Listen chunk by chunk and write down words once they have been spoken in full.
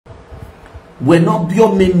We're not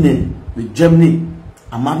pure men with Germany.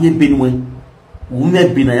 I'm not yet been when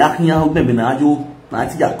women been a yakin, women been a yo,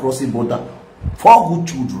 Nigeria crossing border. 4 good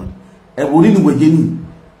children. A woman with Jenny.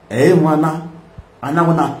 A wana, and I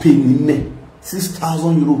wanna pay me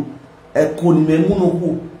 6,000 euro. A cone me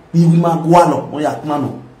mono, be with my guano or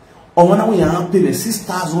yakmano. Or when we are paying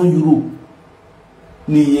 6,000 euro.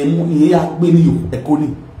 Ni ya beni you a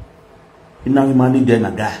cone. Now we manage then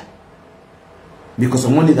a guy. Because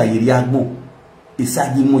of money that you react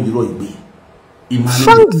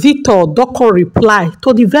Frank Victor don't reply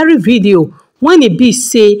to the very video when he be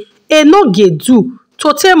say Enogie do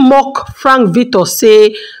to take mock Frank Victor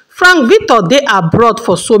say Frank Victor dey abroad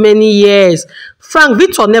for so many years. Frank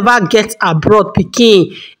Victor never get abroad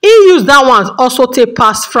pikin. He use that one also take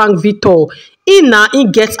pass Frank Victor. He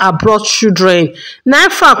get abroad children. Now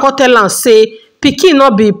Frank come tell am say pikin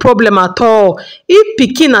not be problem at all. If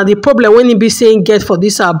pikin na the problem when he be saying get for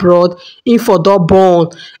this abroad, in for don born.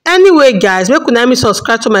 Anyway, guys, make una me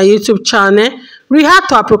subscribe to my YouTube channel. React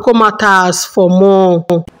to Aproko matters for more.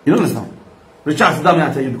 You know understand? Richard, sit down here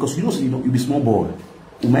and tell you because you know you be small boy.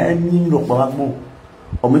 Ume mi look back more.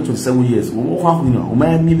 Or me 27 years. Ume half me now.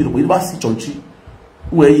 Ume mi look. You never see chonchi.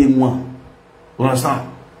 Where you want? You understand?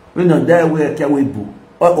 When you're there, where can we do?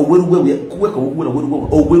 Or where we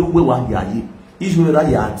Israel that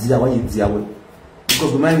ya dia wa dia we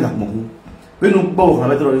because the man like mo when no bow ha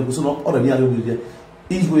better you so no already are we there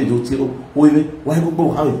Israel do tell we why go bow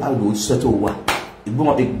how do settle wa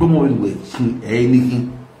igbo we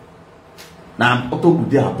anything now auto go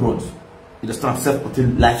there abroad you just start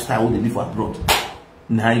self-contained lifestyle they live abroad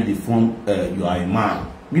now you form you are a man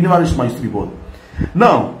you never reach my to be born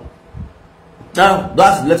now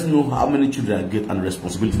that's let's know how many children I get and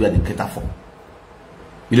responsibility where they cater for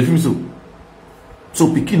you feel me so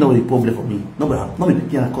pikin not a problem for me. Not be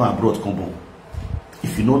pikin I come abroad come born.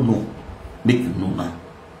 If you don't know, make you know now.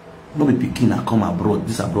 Not be pikin I come abroad,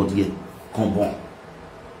 this abroad here, come born.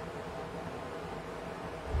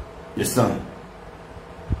 Yes, sir.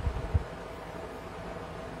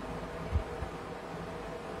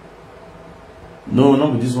 No,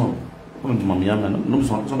 not with this one. Not with mommy, not this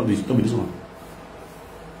one. Not with this one.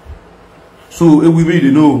 So we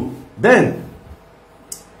really know. Then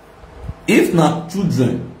if not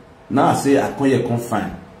children, now I say I come here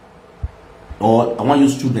confine, or I want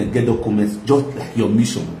use children get documents just like your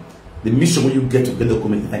mission. The mission when you get to get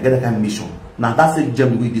documents, if I get that kind of mission, now that's a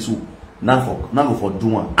gem with this one. Now go for do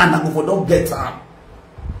one, and I go for don't get time.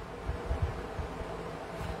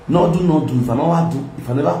 Not do. If I never do, if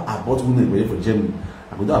I never abort women ready for Germany,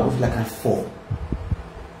 I go do abort like I fall.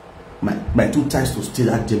 My 2 times to stay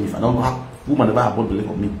that Germany. If I don't have woman never abort believe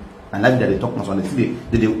for me. And like that they talk now, so they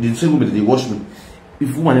same women they wash me.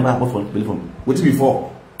 If woman never bought for believe for me, what it before?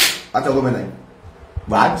 I tell women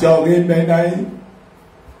but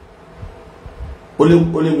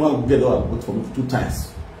only one get out for me 2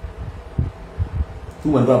 times. 2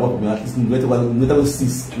 women never bought me at least never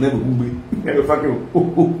 6, never never fucking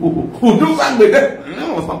who do fuck with that?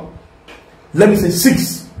 Let me say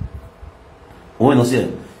 6. When I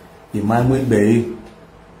say the man went baby.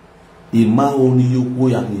 Ima only you go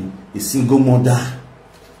yani a single mother.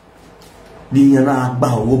 Ni yana ba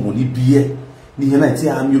owo mo ni biye. Ni yana ti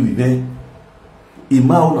am you be.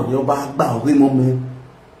 Ima ona yo ba owo mo me.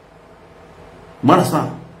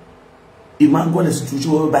 Manasa. Ima go the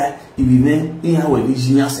situation by even in how we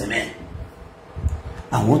genius me.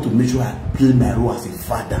 I want to make sure I play my role as a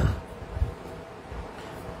father.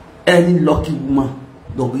 Any lucky woman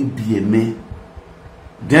don't be a man.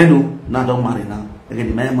 Then no, don't marry now. Again,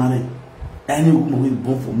 the man marry. Any woman will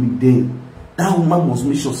born for me then. That woman must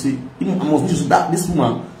make sure say, I must make sure that this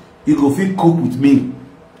woman you go feel cope with me.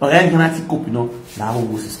 Or I can actually cope, you know.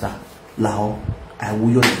 Lao sister. Lao. I will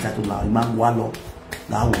use the title Lao. Imam Walo.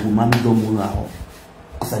 Lao woman don't know Lao.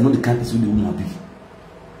 Because I know the kind of person the woman be.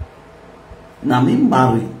 Now me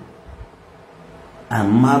marry.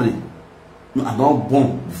 I'm married. No, I don't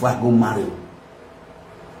born before I go marry.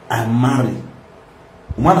 I'm married.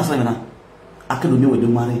 Woman is saying now. I can't know where they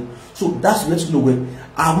marry. So that's let's know where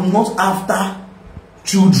I'm not after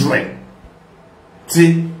children.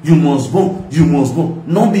 See, you must born,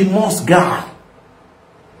 not be most God.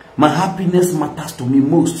 My happiness matters to me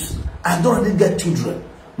most. I don't already get children.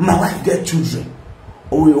 My wife get children.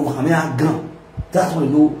 That's why I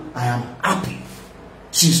know I am happy.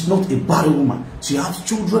 She's not a bad woman. She has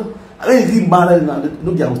children. I mean, if you marry now, I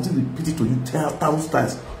will still repeat it to you 1,000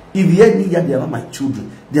 times. If you hear me here, they are not my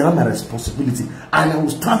children. They are my responsibility. And I will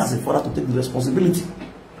stand as a father to take the responsibility.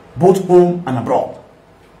 Both home and abroad.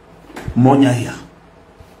 Monya here.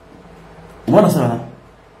 What is that?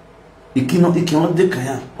 It cannot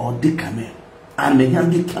dekaya or dekame. and me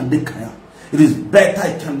hangi can de kaya. It is better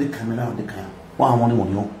I can de camera de kaya. Wa money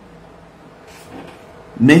money.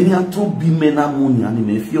 Many are to be mena money and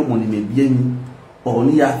me feel money me bien or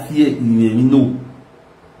ni a fear in no.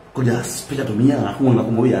 Could you speak to me and who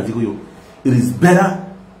will ya you? It is better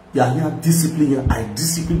you are discipline. I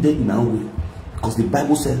discipline them in our way. Because the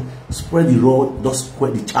Bible says, spread the rod, don't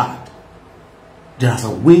spread the child. There's a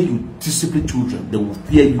way you discipline children, they will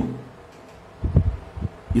fear you.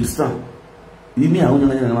 You understand? You mean I want to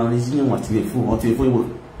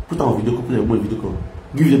put on video call, video call,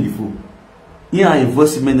 give them the phone. Here I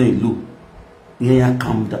invest in many low. Here I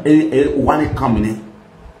come, one coming in.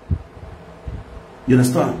 You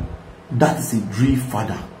understand? That is a dream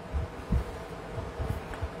father.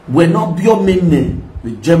 We're not your men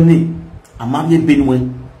with Germany. I'm not being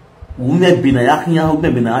when women been a yakin,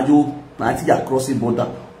 women been a yo, I crossing border.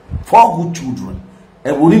 4 good children.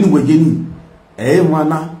 A woman within a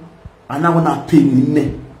wana, and I wanna pay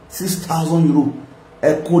me 6,000 euro.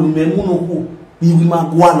 A con me mono, you will ma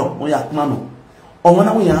guano, or yakmano. Or when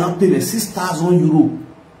I will pay 6,000 euro.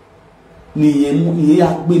 Ni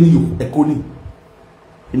yak been you, a coni.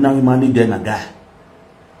 In now money then a guy.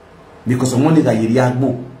 Because of money that you yak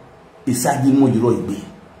more, it's a more euro be.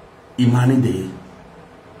 Imani de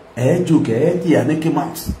joke a make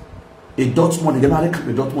maps a Dortmund again a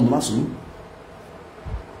Dortmund masu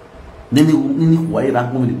nini why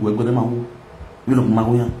that woman we go them we look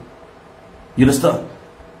magoya. You understand?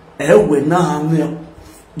 We now have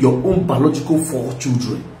your own biological 4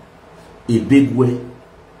 children a big way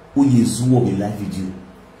who is who will life with you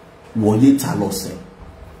what ye tell us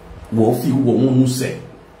what feel what won't say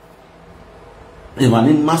if I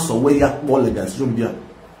need mass away at ball against you.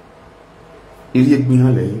 Ili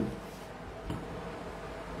ekbihan le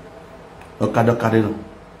okado kadeno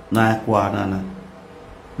na kwa nana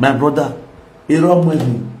my brother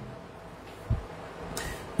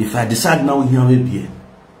if I decide now here we be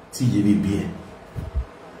ti ye be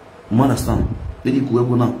you understand lady ku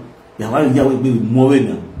ego now ya wa ya we be mo we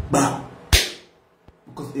na ba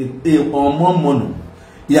because on mono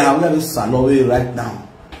ya we be salo we right now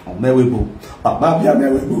on me we bo baba bia me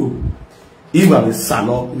we bo if I be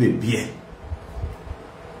salo we be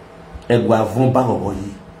Egwa von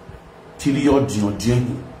bagoyi. Till your dion.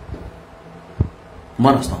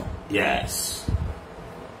 Understand? Yes.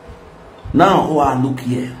 Now who I look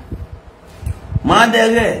here.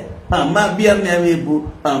 Madere, ma bia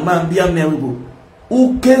merebo, ma bia merebo.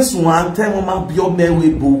 U kesu ante mo ma bia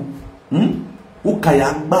merebo. U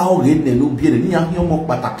kaya gba ore ne lo bia ni ahun mo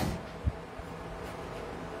pataki.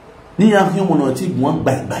 Ni ahun mo no ti gun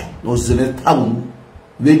gba no zele tawo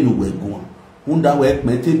we nu we gun. Unda we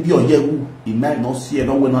mete bi oyewu ime no sie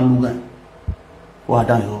no we na luga wa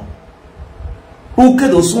dan yo u ke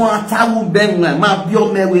do so atawu ben ma bi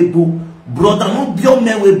o mewebu brother no bi o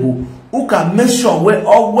mewebu u ka make sure we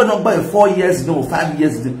all we no by 4 years no 5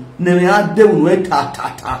 years ne me ade unu e ta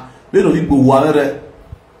be no igbo wa re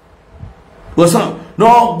go san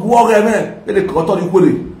no go re me e de ko to ni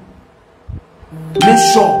kwere make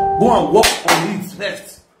sure go and work on it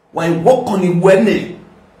first why work on it when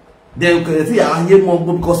then you see I hear more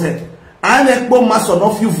because I make go master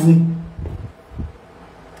of you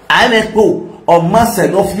I make go or master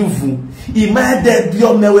of you he made that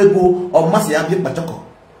your mewego or master ya bi patoko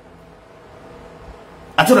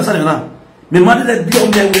atola sana na me made that bi o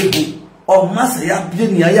mewego or master ya bi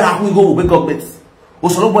ni ya ahu go we government o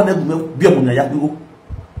so lo bo na bi o mu ya bi go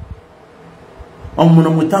on mo na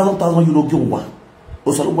 1,000 euro bi o wa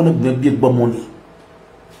o so lo bo na bi gbo money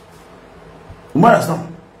you understand.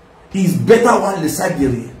 He is better one in the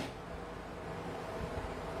Siberia.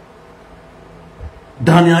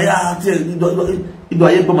 Daniel, do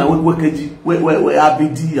I my work? Where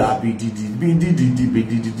abidi,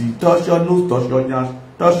 touch your nose, touch your nose,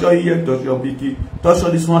 touch your ear, touch your beaky, touch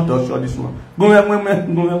your this one, touch your this one. Go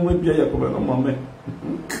and be a moment.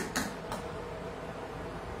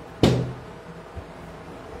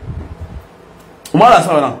 Mala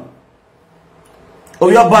sana.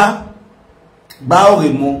 Oyaba, ba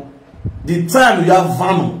oremo. The time you have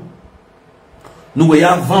van, no way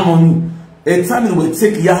have van on you. A time you will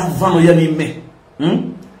take ya van on me.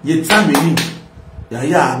 Ye time you need.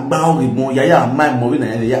 Ya bow with more, ya my moving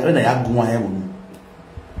and ya go ahead.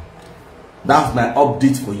 That's my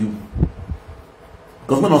update for you.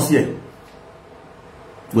 Because when I see it,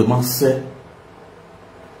 we must say,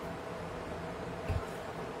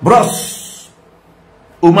 bros,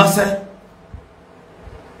 o must say,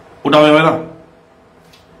 Udawela.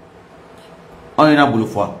 I na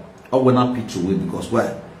bulufwa. I will not pitch away because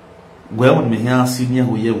why? Well, when me here senior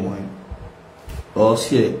who ye one, or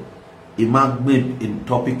see it might be in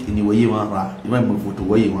topic in the way you want, it might move to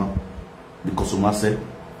where you want, because you must say,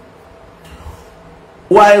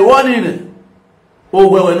 why warning? Oh,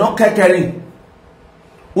 well, we're not carrying.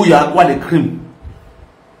 We are what the cream.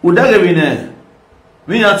 Would that be there?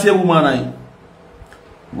 We are a woman.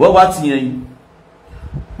 What's here?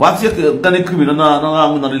 What's your gun criminal? No,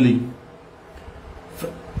 I'm not really.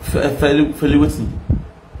 Fairly with me.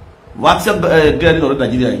 What's your girl or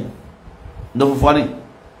Nigeria? No funny.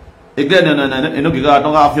 Again, Enogie, I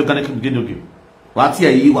don't have your gun criminal. What's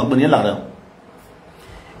here? You want money ladder.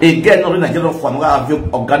 Again, no Nigeria from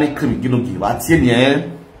organic criminal. What's here?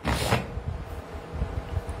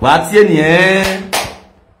 What's here?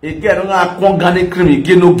 Again, organic cream,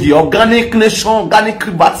 Enogie, organic nation, organic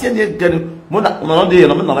cream. What's here?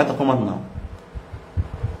 Now.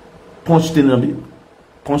 Punch the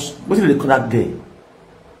punch. What is the correct gay?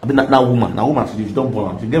 I mean, now woman, she don't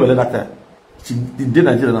born. She gave a letter. She did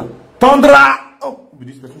Nigeria. Tundra! Oh, with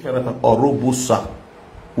this person, or Robusa,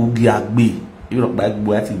 Ugiagbi. You look like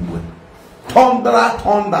Boating boy. Tundra,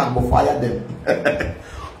 go fire them.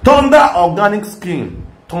 Tundra, organic skin.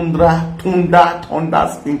 Tundra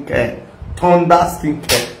skincare. Tundra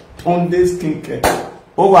skincare. Tundra skincare.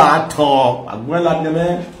 Over at top. I'm well at the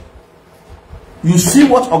man. You see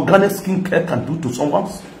what organic skincare can do to someone?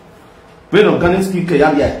 When organic skincare,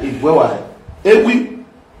 yeah, we.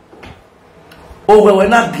 Oh, we're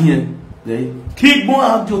not here. Keep more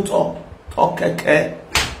out your talk.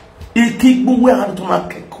 Keep more out to my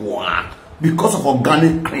because of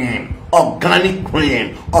organic cream. Organic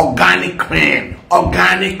cream. Organic cream.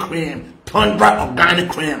 Organic cream. Tundra organic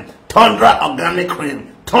cream. Tundra organic cream.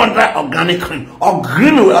 Tundra organic cream. Or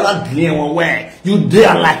green with other green one way. You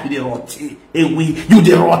dare like you the roti. You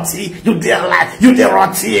the roti. You dare like you the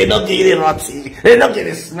roti. Don't get the roti. Don't get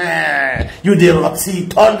the smell. You the roti.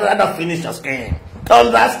 Tundra don't finish your skin.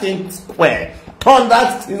 Tundra skin square.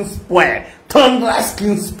 Tundra skin square. Tundra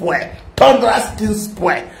skin square. Tundra skin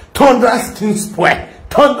square. Tundra skin square.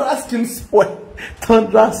 Tundra skin square.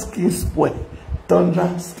 Tundra skin square.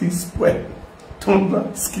 Tundra skin square.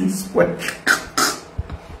 Tundra skin square.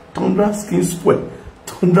 Tundra skin square.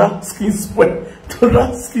 Tundra skin square.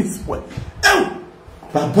 Tundra skin square. Oh,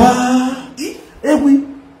 Baba, we.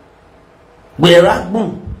 Where are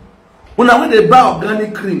you? When they buy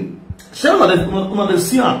organic cream, share on the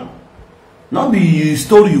scene. Not be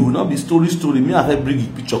story, not be story. Me I have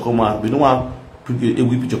bring picture come out. We don't want bring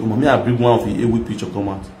a picture come out. Me I bring one of a picture come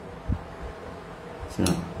out.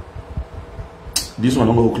 This one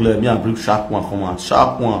don't go clear. Me I bring sharp one come out.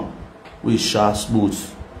 Sharp one with sharp smooth.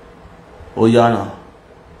 Oyana,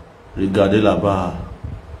 regardez là-bas.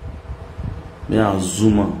 Me I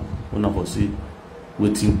zoom out. On a passé.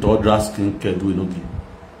 Waiting Tundra skincare do Enogie.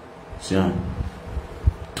 See.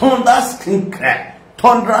 Tundra skincare.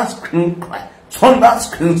 Tundra skincare. Tundra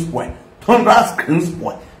skin spoil. Tundra skin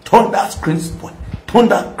spoil. Tundra skin spoil.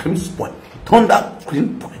 Tundra skin spoil. Tundra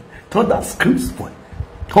skin spoil. Tundra skin spoil.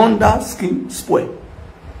 Tundra skin spoil.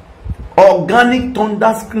 Organic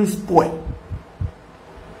Tundra skin spoil.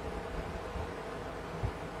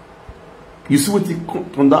 You see what the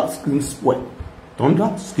Tundra skin spoil?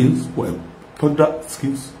 Tundra skin spoil. Tundra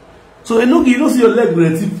skins. So Enogie, you don't see your leg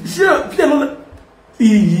relative. Sure,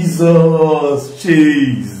 Jesus,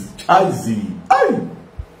 cheese, Chazi. Aye.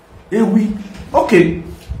 We okay.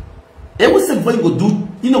 It will say before you go do,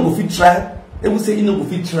 you know go fit try. It will say you know go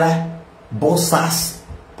fit try bossas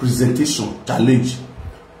presentation challenge.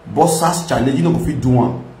 Bossas challenge, you know go fit do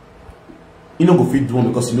one. You know go fit do one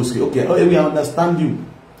because you know say okay, oh we understand you.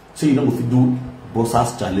 So you know go fit do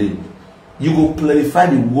bossas challenge. You go clarify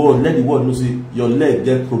the word, let the word know say your leg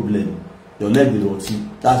get problem, your leg is rotty.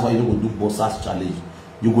 That's why you don't go do bossas challenge.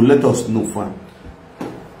 You go let us know fine.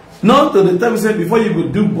 Not to the time say before you go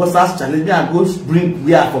do bossas challenge, I go bring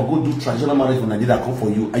where I for go do traditional marriage for Nigeria come for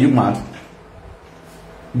you. Are you mad?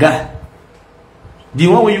 Guy, the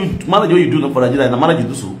one where you marriage what you do for Nigeria, the marriage you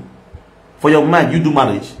do so. For your mind, you do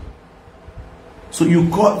marriage. So you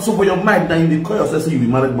call for your mind now you call yourself say you be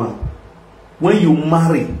married man. When you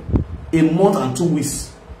marry, a month and 2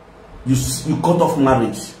 weeks, you cut off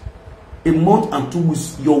marriage. A month and 2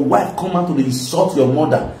 weeks, your wife come out to insult your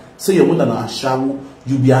mother. Say your mother na ashawo,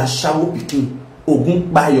 you be ashawo pikin.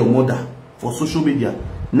 Ogun by your mother for social media.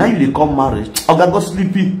 Now you dey come marriage. Oga go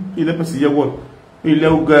sleepy. You let me see your word. You let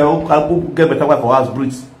go get better wife for house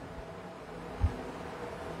breathe.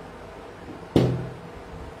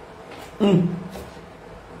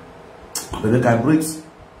 But they can breathe.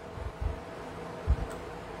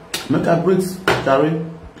 Make a break, Carrie.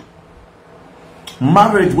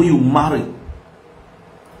 Marriage where you marry,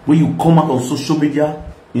 where you come out on social media,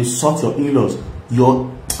 insult your in-laws,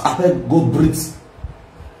 I go breathe.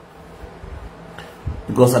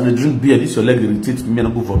 Because I drink beer, this your leg irritates me, I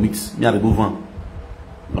go vomit. Me I go vomit.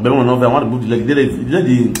 I want to move the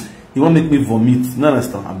leg. He won't make me vomit. No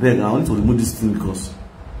understand. I beg, I want to remove this thing because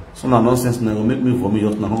some nonsense now will make me vomit.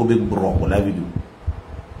 Just now go big bro, whatever you do.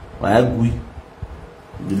 But I agree.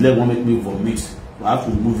 The leg won't make me vomit. I have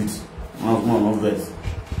to remove it. No verse.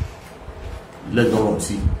 Leg don't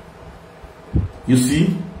rot. You see,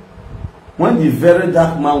 when the very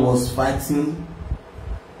dark man was fighting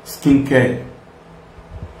skincare,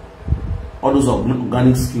 all those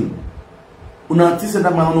organic skin, una said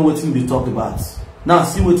that man know what they talk about. Now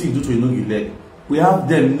see what you do to Enogie leg. We have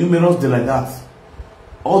them numerous they like that.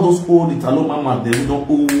 All those old Italo mama, they don't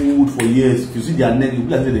old for years. If you see their neck, you be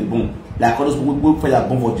like they bomb. Like all those people go fire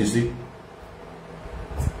bomb for JC.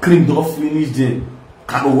 Cream don't finish them.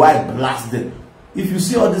 Can white blast them. If you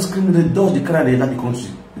see all this cream, they dodge the carry the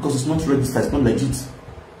country because it's not registered, it's not legit.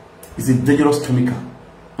 It's a dangerous chemical.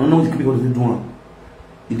 I don't know what the chemical they do.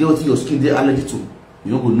 If they what your skin they allergic to,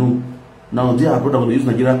 you don't go know. Now they are brother going to use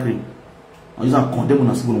Nigeria cream. And use and condemn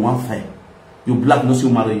on a one fire. You black no see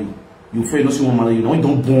who marry you. You fair no see who marry you. Now you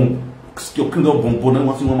don't bomb. Your king don't bomb. Now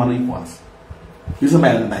want see who marry you for us. This is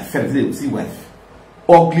my friend. They see wife.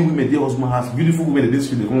 Ugly women they husband has. Beautiful women they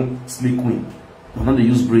feel they come slay queen. Now they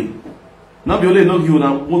use brain. Now be only know you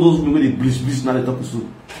now. All those women they bleach now they talk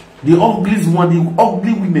to. The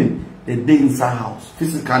ugly women they inside house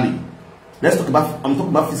physically. Let's talk about. I'm talking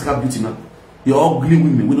about physical beauty now. The ugly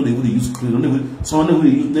women, we know they use cream, some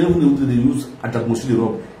they use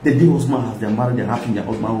atmosphere. The day husband has their marriage, they're happy in their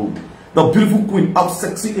husband home. The beautiful queen, out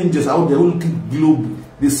sexy angels out there, all keep globe,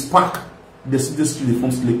 they spark, they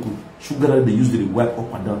form slay queen. Sugar they use they wipe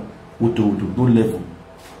up and down, no level.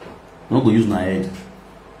 Not go use my head.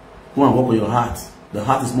 Go and work on your heart. The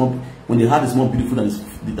heart is more when the heart is more beautiful than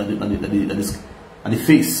the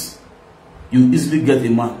face. You easily get a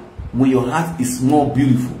man when your heart is more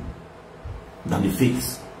beautiful than the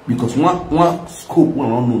face, because one scope one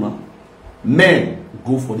don't know now. Men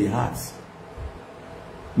go for the heart.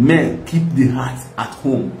 Men keep the heart at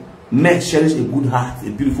home. Men cherish a good heart,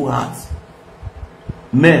 a beautiful heart.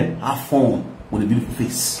 Men have fun with a beautiful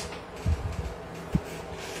face.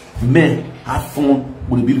 Men have fun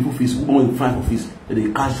with a beautiful face. Women with fine face,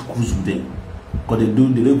 they cash cruise with them, because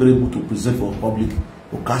they're very good to present for public.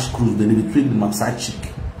 For cash cruise, then they treat the massage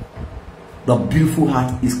chick. The beautiful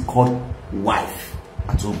heart is called wife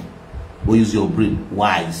at home. Go use your brain,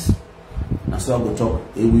 wise. That's how I go talk.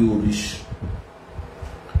 A we will reach.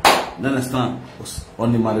 You understand?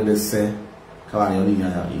 Only matter they say,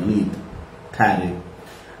 you need carry.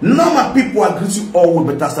 Now my people, I greet you all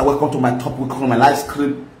with better. Welcome to my topic, welcome to my live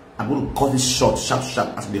stream. I'm going to cut this short, sharp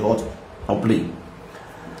as the hot I'll play.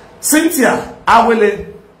 Cynthia, I will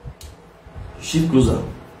shift closer.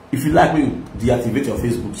 If you like me, deactivate your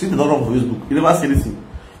Facebook. Cynthia don't run for Facebook. You never see anything.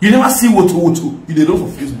 You never see what you don't run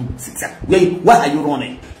for Facebook. Cynthia, why are you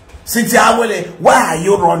running? Cynthia, why are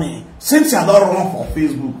you running? Cynthia don't run for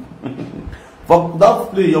Facebook. For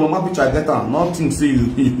that play, your mama picture I get on. Nothing say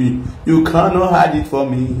you cannot hide it for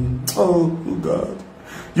me. Oh God,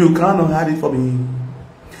 you cannot hide it for me.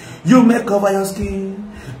 You make cover your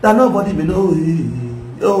skin that nobody may know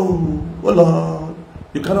it. Oh Lord,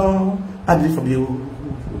 you cannot hide it from you.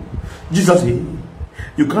 Jesus,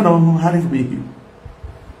 you cannot hide it from me.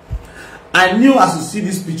 I knew as you see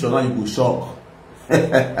this picture now you go shock.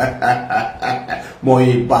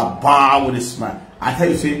 Moye baba with a smile. I tell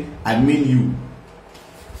you, say, I mean you.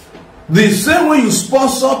 The same way you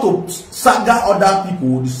sponsor to saga other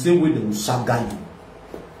people, the same way they will saga you.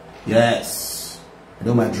 Yes. I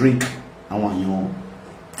don't mind drink. I want you.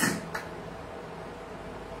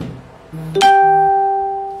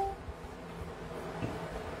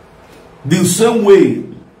 The same way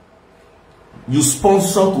you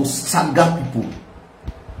sponsor to saga people,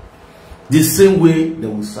 the same way they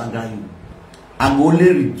will saga you. I'm only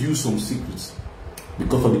reduce some secrets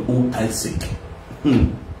because of the old time's sake.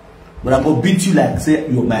 But I'm gonna beat you like say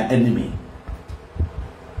you're my enemy.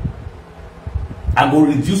 I'm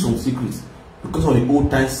gonna reduce some secrets because of the old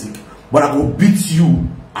time's sake. But I'm gonna beat you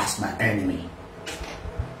as my enemy.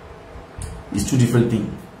 It's two different things.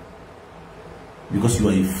 Because you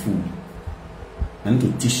are a fool. I need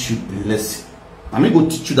to teach you a lesson. I'm not going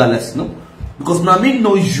to teach you that lesson, no? Because now I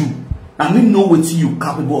know you. I know what you're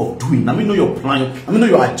capable of doing. I know your plan. I know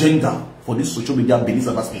your agenda for this social media business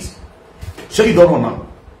cyberspace. Share it all now.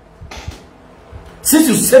 Since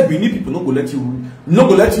you said we need people, not go let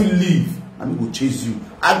you leave. I'm going to chase you.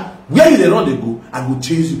 And where you run they go, I will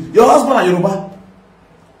chase you. Your husband and Yoruba,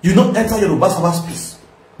 you don't enter Yoruba cyberspace.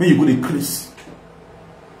 When you go to Chris.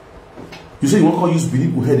 You say you want to use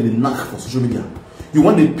people head in the knack for social media. You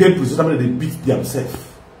want the pay presenter that they beat themselves.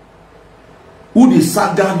 Who the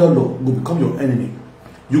saga dollar will become your enemy.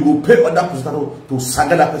 You go pay other presenter to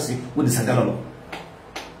saga that person with the saga dollar.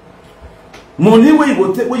 Money where you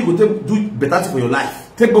go take do better thing for your life.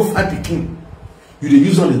 Take go fight the king. You dey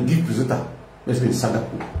use on the gift presenter. Let's say the saga.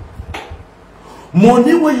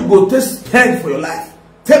 Money where you go take spend for your life.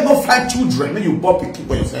 Take go fight children. Then you buy picking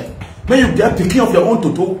for yourself. Then you get picking of your own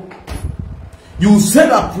toto. You say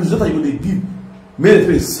that presenter you will give. Make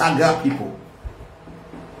it saga people.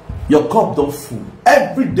 Your cup don't full.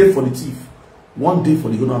 Every day for the thief. One day for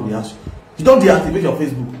the owner of the house. You don't deactivate your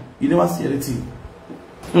Facebook. You never see anything.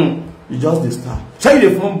 You just the star. Tell you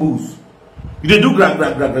the phone boost. You dey do grab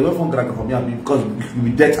from me because you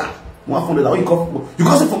be data. One phone that you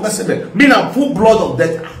can't say from that. Me na full blood of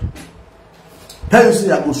data. Tell you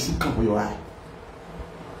say I go shoot for your eye.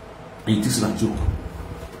 And it is a joke.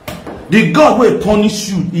 The God will punish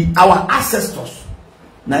you. Our ancestors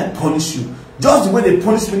now punish you. Just the way they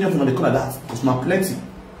punish many of them on the corner that because now plenty.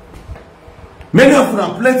 Many of them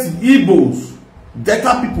are plenty. Igbos,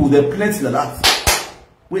 data people, they're plenty like that.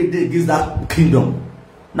 Where they give that kingdom.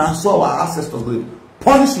 Now so our ancestors will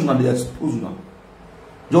punish you and they expose you now.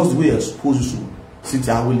 Just the way they expose you. Sit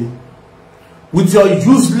here willing. With your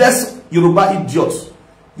useless Yoruba idiots,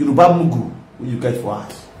 Yoruba mugu, what you get for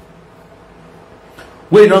us.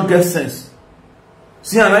 Where you don't get sense.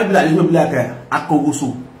 See, and I be like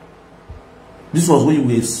Akogoso. This was when you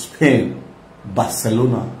were in Spain,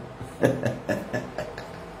 Barcelona.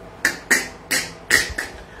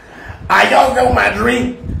 I just got my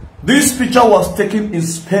dream. This picture was taken in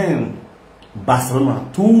Spain, Barcelona,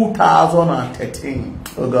 2013.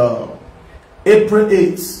 Oh God. April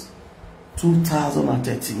 8th,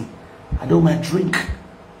 2013. I do my drink.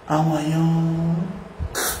 How are you?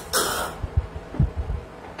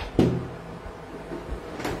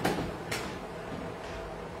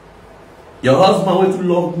 Your husband will to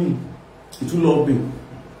love me. He to love me.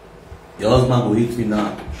 Your husband will hate me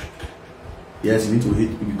now. Yes, you need to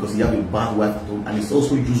hate me because you have a bad wife at home and it's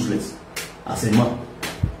also useless as a man.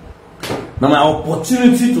 Now my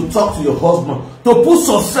opportunity to talk to your husband, to put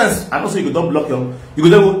success, I don't say you don't block him. You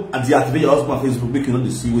could never deactivate your husband on Facebook, make you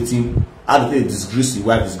not see with him. How to say disgrace your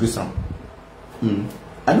wife, disgrace him.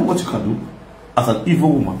 I know what you can do as an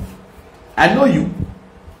evil woman. I know you.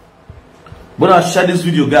 But I'll share this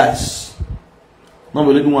video, guys. Not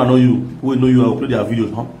really anyone know you. People will know you. I will play their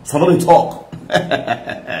videos, huh? Somebody talk.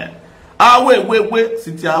 Ah, wait.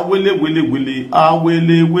 Sit here, willy. Ah,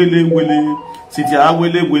 willy. Sit here,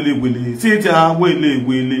 willy. Sit here,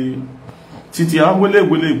 willy. Sit here,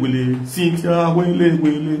 willy. Sit here,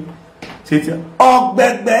 willy. Sit here. Oh,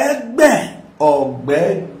 beg.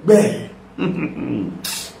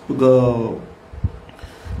 Go.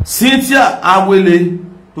 Sit here, ah, willy.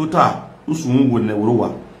 Tota. Usumu wene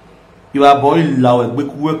uruwa. You are boy lawe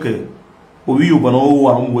bekuweke. Owi you bana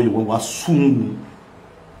owa onwe you wa sungu.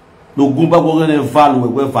 No gumba go gene value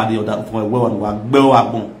we value that for we wa gbe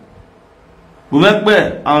wa gbon.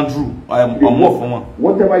 Remember Andrew, I am more for one.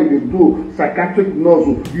 Whatever you do, psychiatric nurse,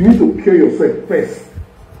 you need to cure yourself first.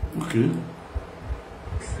 Okay.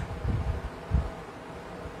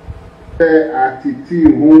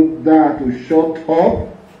 Attitude won't dare to shut up.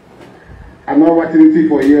 I'm not watching anything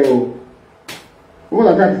for you. All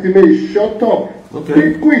of that attitude may shut up.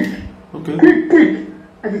 Okay. Quick. Okay. Quick.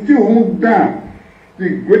 Attitude won't dare. The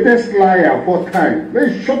greatest liar of all time.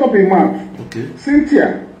 Let shut up in mouth. Okay.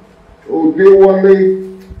 Cynthia Odewale,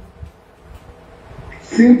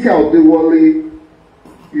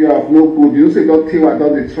 you have no good. You say don't tell I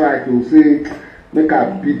don't try to say make I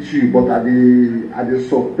beat you, but I the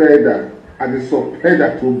suffered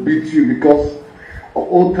to beat you because of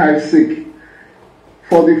old time's sake.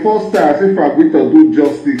 For the first time, I say Frank Victor do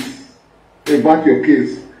justice about your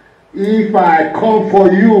case. If I come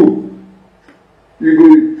for you, you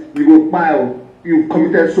go pile. You've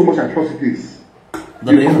committed so much atrocities. So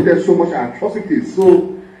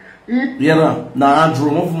if now Andrew,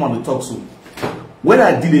 one from on the talk so. When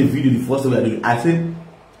I did a video the first time I said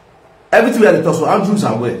everything we had to talk so Andrew's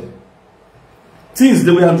aware. Things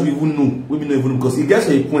the way Andrew even know, we don't even know because he gets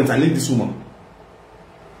to a point I leave this woman.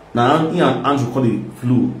 Now he and Andrew call the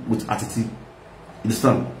flu with attitude. You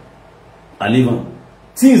understand? I leave him.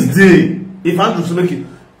 Things they if Andrew to make it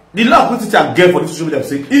the last question I get for this social media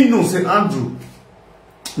say he knows say Andrew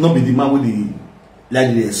not be the man with the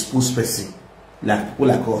like the exposed person, like people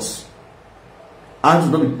like us.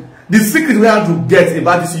 Andrew, the secret where Andrew gets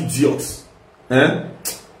about these idiots,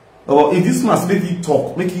 or if this man make it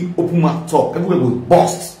talk, make it open mouth talk, everybody will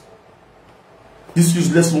bust. This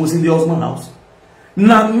useless one was in the husband house.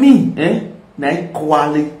 Now me,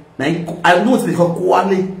 quality. I know what they call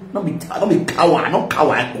quality. Not be coward, not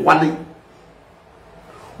coward, quality.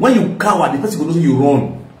 When you coward, the person will know you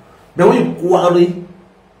run. But when you quality,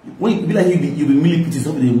 when you be like you be millipede,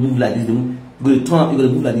 somebody they move like this, they move. You go turn, you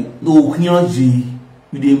go move like this. No, Enogie,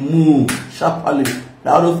 you they move sharply.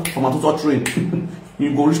 That was from a total train.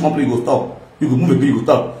 You go reach one place, you go stop. You go move a bit, you go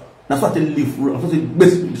stop. That's what they live. That's what they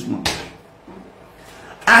basically this man.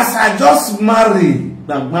 As I just married,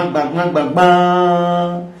 bang, bang, bang, bang, bang,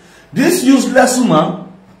 bang. This useless woman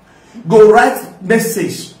go write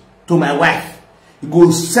message to my wife. He go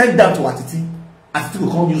send that to Atiti. Atiti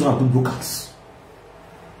will come use her to brokers.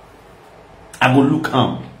 I go look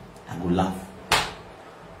am. I go laugh.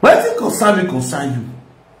 When it concern you.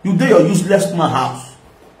 You dey your useless man house.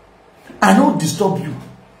 I don't disturb you.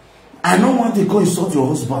 I don't want to go insult your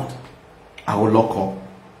husband. I will lock up.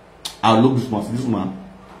 I will look this man.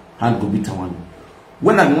 And go beat one.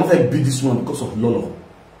 When I want to beat this one because of Lolo.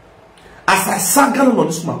 As I sang Lolo,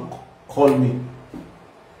 this man call me.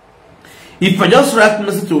 If I just write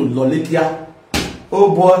message to Lolekia,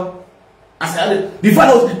 oh boy, as I the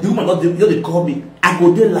father the woman not they call me. I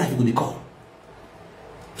go there live, go they call.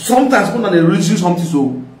 Sometimes when they reach you something,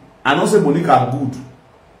 so I don't say Monica good,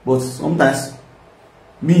 but sometimes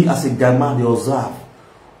me as a guy man they observe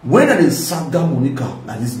when they sat down Monica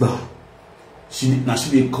like this bar. She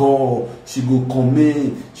they call, she go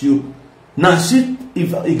comment,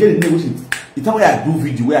 if I get the name, it's how I do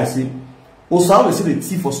video where I say, also I always say the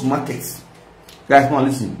thief for markets. Guys, now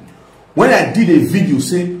listen. When I did a video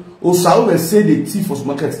say, also I always say the thief for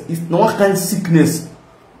markets, it's not one kind of sickness.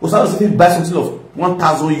 Also I always say buy something of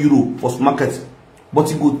 1,000 euro for market, but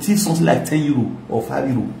you go thief something like 10 euro or 5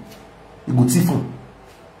 euro. You go thief them.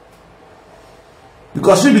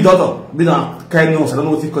 Because she be daughter, be not kind of, I don't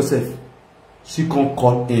know what he calls herself. She can't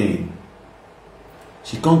call in.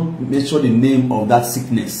 She can't make sure the name of that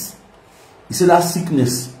sickness. You say that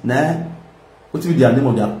sickness, nah? What will be the name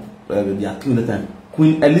of their queen at the time?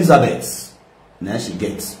 Queen Elizabeth. Nah, she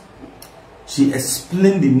gets. She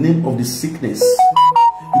explained the name of the sickness.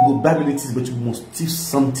 You go buy relatives, but you must teach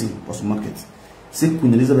something for the market. Say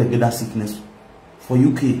Queen Elizabeth get that sickness for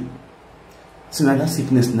UK. So now that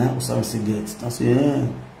sickness now, Osama say get. I say, yeah.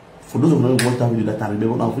 For those of you who watch that video that I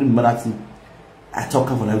remember, now remember that thing. I talk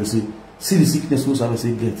for that. We say, see the sickness most I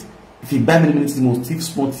say get. If you buy many minutes, you must take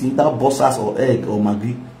small thing, that bossas or egg or maggi.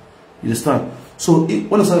 You understand? So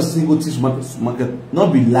when I say go teach market,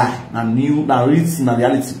 not be lie, not new, not real thing, not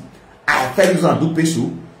reality. I tell you to do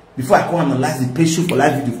patient before I come analyze the patient for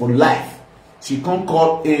life video for life. She can't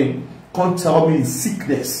call in, can't tell me the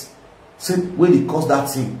sickness. Say where they cause that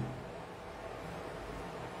thing.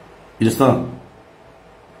 You understand?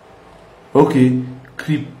 Okay,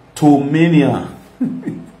 cryptomania.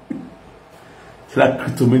 It's like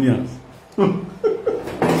cryptomania.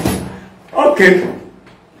 Okay.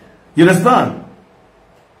 You understand?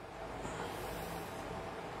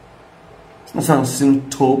 It's not sound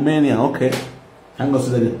symptomania. Okay. I'm going to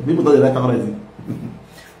say that. People don't like already.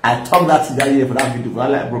 I talked that to that year for that video. I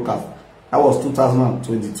like broadcast. That was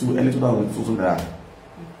 2022, early 2022, something like that.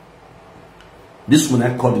 This one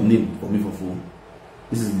I called the name for me for phone.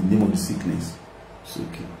 This is the name of the sickness. It's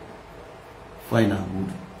okay. Fine and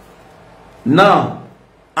good. Now,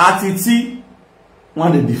 Atiti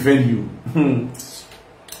want to defend you.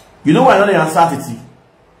 You know why I don't answer Atiti?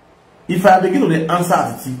 If I begin to answer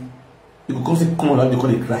Atiti, you could come say, come on, they call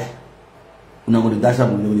it cry. I'm not going to dash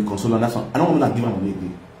up money, they console on that one. I don't want to give them money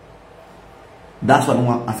again. That's why I don't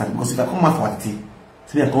want to answer. Because if I come out for Atiti,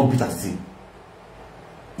 say I come beat Atiti.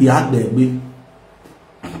 He had the baby.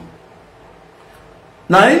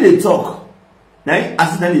 Now when they talk, now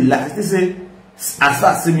accidentally like they say, I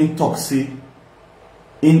start seeing me talk, say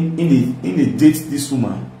in the date this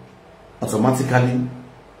woman automatically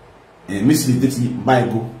miss the date my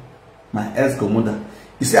go, my ex-mother.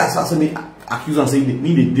 You see, I start seeing me accuse and saying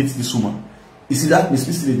me the date this woman. You see that miss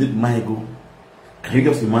the date my go. Can you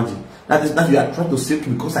just imagine? That is that you are trying to say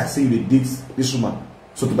because I say you the date this woman.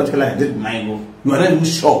 So automatically I did my go. You are not even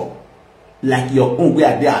sure. Like your own way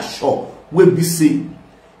they are sure. Where we say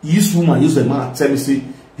use woman, use the man, tell me say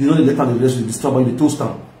you know the letter the rest will disturb you the toast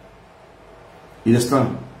down. You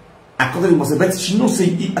understand? I call it but she knows say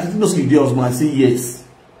I think no say the husband I say yes.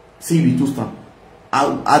 Say you the toast down.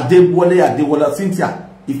 I dey wole Cynthia.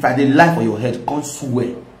 If I dey lie for your head, can't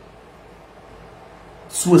swear.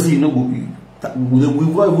 Swear say you know go we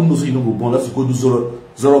won't even know say you know go born unless you go do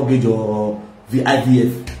zero gauge or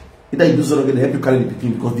IVF. Either you do zero gauge, they help you carry the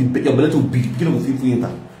pikin because the your belly too big, the pikin will fit you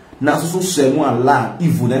enter. Now so seven and lie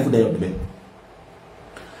evil, then for your belly.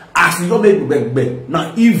 As you don't make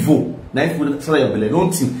now evil Now if you sell your belly,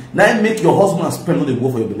 don't think. Now make your husband spend no dey go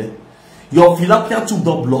for your belly. Your fallopian tube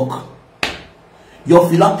don't block. Your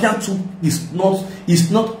fallopian tube is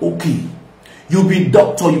not okay. You be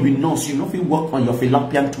doctor, you be nurse, you know if you work on your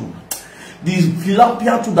fallopian tube. The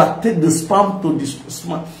fallopian tube that take the sperm to the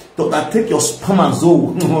sperm, that take your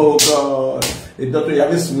spermazole. Oh God. Hey, doctor, I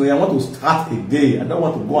want to start a day. I don't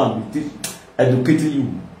want to go and be educating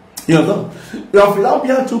you. You know, your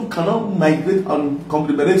fallopian tube cannot migrate and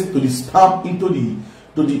complement to the sperm into the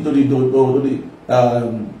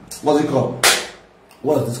what's it called?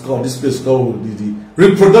 What is this called? This place called the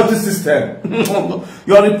reproductive system.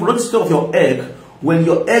 Your reproductive system of your egg, when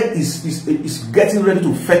your egg is getting ready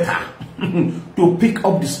to fetter, to pick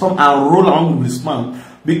up the sperm and roll along with the sperm,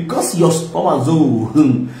 because your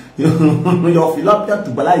spermazole, your fallopian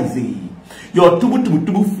tubalize, your tubu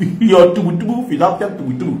fallopian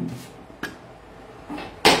tubu.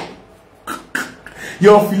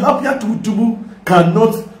 Your fallopian tubu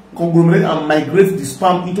cannot conglomerate and migrate the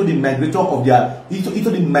sperm into the migrator of their into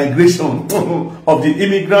the migration of the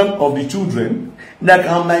immigrant of the children that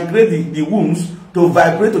can migrate the wombs to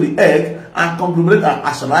vibrate to the egg and conglomerate and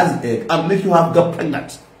actualize the egg and make you have get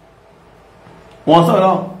pregnant.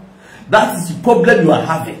 That is the problem you are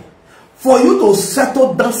having. For you to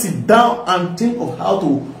settle down, sit down and think of how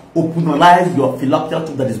to openize your fallopian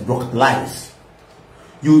tube that is broadcast,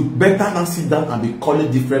 you better not sit down and be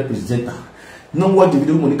calling different presenter. Know what the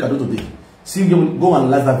video Monica do today? See, go and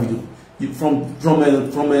like that video. From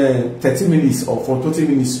 30 minutes or from 20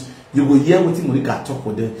 minutes, you will hear what Monica talk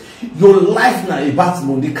with them. Your life now about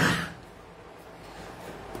Monica.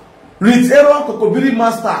 Read Aaron Kokobiri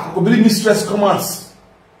Master, Kokobiri Mistress Commerce,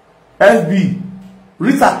 FB.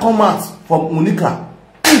 Rita comments from Monica.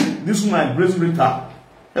 This is my brace Rita.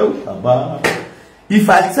 If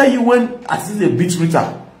I tell you when I see the beach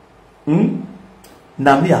Rita,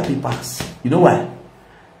 now me happy pass. You know why?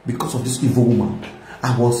 Because of this evil woman.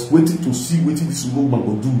 I was waiting to see what this evil woman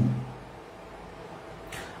will do.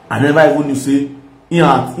 I never even knew say,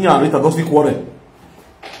 Rita don't speak quarrel.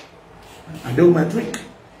 I do my drink.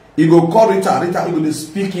 You go call Rita, you go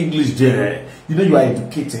speak English there. You know you are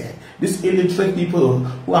educated. These illiterate people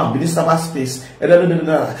who are in cyberspace,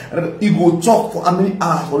 you go talk for how many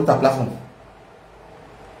hours for Rita platform.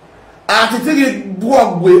 And to take it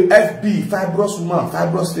work with FB, fibrous woman,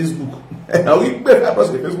 fibrous Facebook. We pay fibrous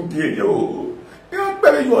Facebook here, yo. You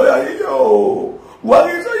better yo. What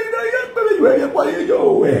is it?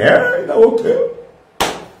 Yo. Okay.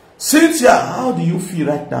 Cynthia, how do you feel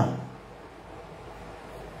right now?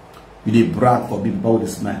 You did brag for being about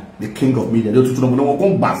this man, the king of media.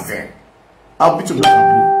 I'll beat you black and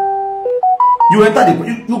blue. You enter the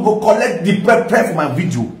you go collect the prepare for my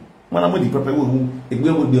video. Man, I'm going to prepare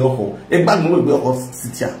with the offer. A bag will be off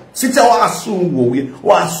Cynthia. Cynthia was soon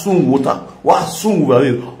was soon water, was soon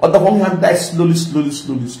well. Other one hand die slowly.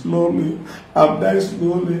 I'm dying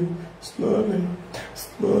slowly.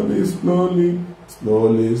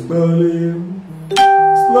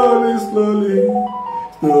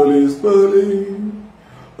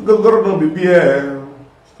 Go be here.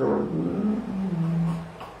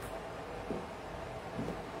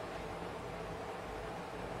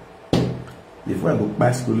 Before I go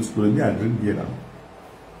back slowly, me I drink beer now.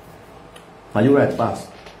 Are you right fast?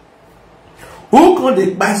 Who can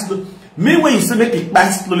they buy slowly? Me when you say make it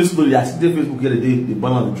buy slowly, I see the Facebook here the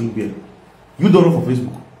burn out the drink beer. You don't run for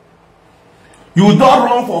Facebook. You don't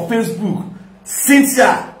run for Facebook.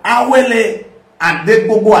 Cynthia, Awele, and they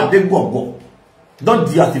go. Don't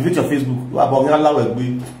deactivate your Facebook. You are about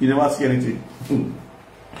you never see anything.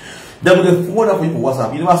 They will forward for you for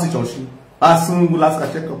WhatsApp. You never see your shit. As soon as you ask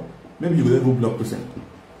a check up. Maybe you will never block percent.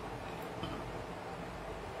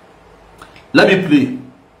 Let me play.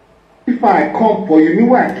 If I come for you,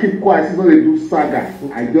 meanwhile I keep quiet, it's not they do saga.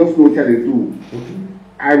 Okay. I just know what they do. Okay.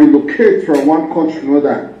 I relocate from one country to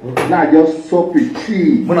another. Okay. Now I just stop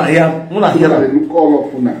it. When I hear they look all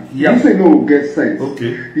of now. You say no get sense.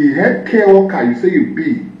 Okay. The healthcare worker you say you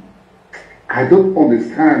be, I don't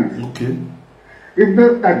understand. Okay. If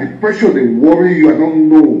not that the pressure they worry you, I don't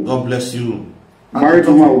know. God bless you. Married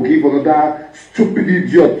woman will give another stupid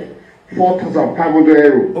idiot 4,500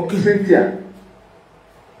 euro. Okay. Cynthia.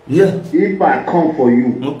 Yeah. If I come for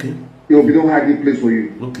you, okay, there will be no hiding place for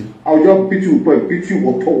you. Okay. I'll just beat you,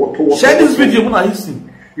 water. Share this video when I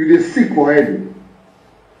listen. You dey sick for head.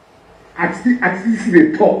 At least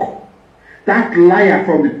they talk. That liar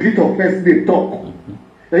from the pit of hell they talk.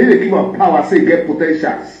 Then they give a power, say get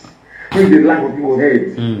potentials. When they lie with your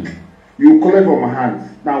head, you collect from my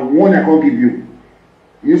hands. Now one I can't give you.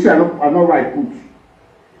 You say I'm not right put.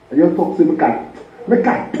 I just talk to make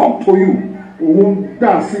I talk to you. who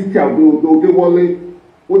dance they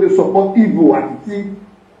will they support evil at the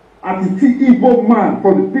evil man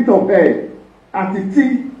from the pit of hell at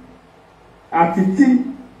the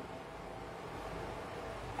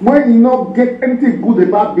when you not get anything good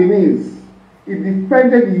about Benin's, it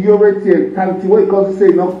depended the unity and quality. What because say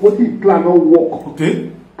no, what he plan not work.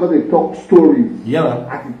 Okay. Because they talk stories. Yeah.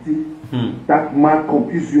 Attitude. That mad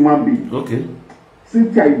confused human being. Okay.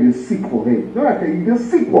 Cynthia, you dey sick for her. No, I tell you, you dey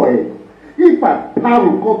sick for her. If I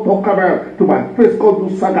parrot come talk about to my face, come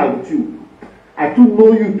do saga with you, I too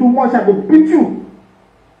know you too much. I go beat you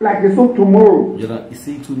like it's not tomorrow. Yeah, you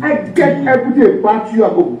see too. I get everything about you. I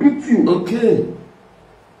go beat you. Okay.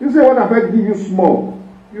 You say what I give you small.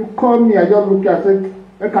 You call me, I just look at it,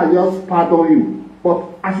 I can just pardon you. But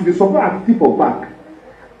I should be suffer at the tip of back.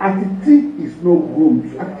 Atiti is no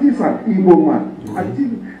good. Atiti is an evil man.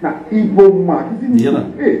 Atiti is an evil man. Yeah.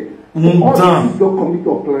 Hey, all this is not commit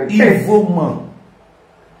of like evil man.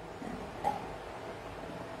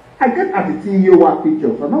 I get Atiti Yowa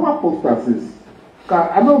pictures. I know what posters.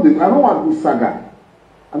 I know what to do saga.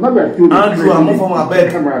 I'm not going to do Andrew, I'm not from my bed.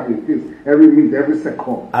 Camera to face every minute, every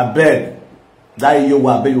second. I beg. That you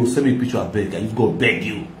I beg you send me a picture. I beg. I just go beg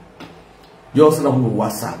you. You send on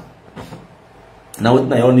WhatsApp. Now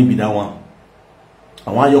what I only be that one.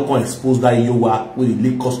 I want you to expose that you with the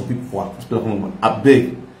leak cost of people for I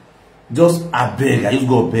beg. Just I beg. I just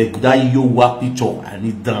go beg. That you picture. I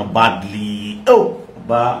need them badly. Oh,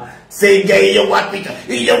 but say yeah, you picture.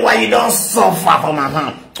 You don't suffer from my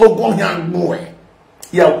hand. Oh, go young boy.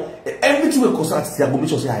 Yeah, everything we concern I go make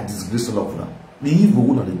sure say I disgrace all of them. The evil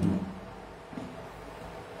one they do.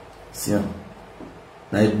 See,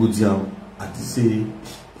 now a good jam. I say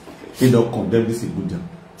they don't condemn this a good jam.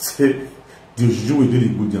 Say the juju will do the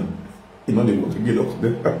good jam. You know they want to get up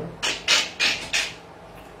there.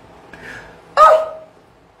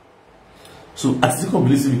 So I still can't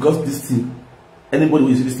believe it because this thing, anybody who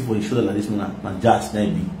is this thing for his shoulder like this now just now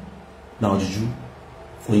be now juju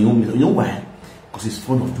for you know why? Because he's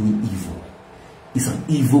fond of doing evil. He's an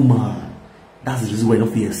evil man. That's the reason why I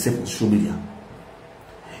don't feel accept on social media.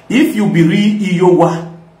 If you be real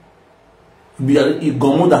Iyowa, you be a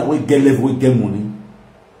gomo that will get level, will get money,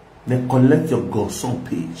 then collect your godson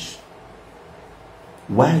page.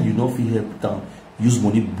 Why you don't feel help down? Use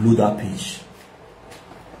money, blow that page.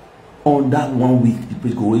 On that 1 week, the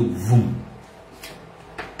page go away, boom.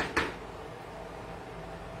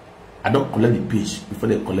 I don't collect the page before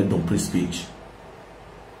they collect the press page.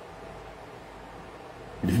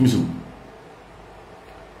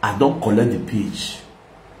 I don't collect the page.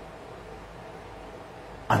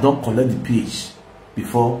 I don't collect the page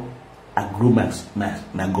before I grow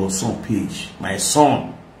my godson page. My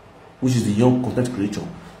son, which is the young content creator.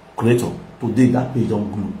 Today that page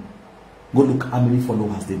don't grow. Go look how many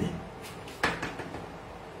followers they there.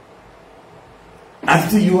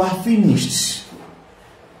 After you are finished,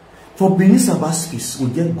 for Benin Sabaskis,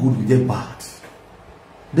 we get good, we get bad.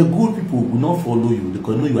 The good people will not follow you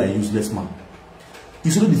because they know you are a useless man.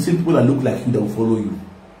 It's only the same people that look like you that will follow you.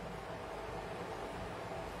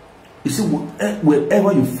 You see,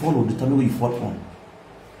 wherever you follow, determine where you fought on.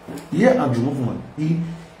 Yeah, Andrew Movement,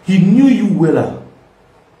 he knew you well.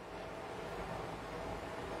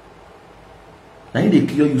 Now they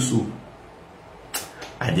clear you so.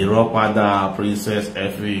 I did rock with Princess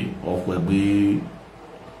Effie of Webby.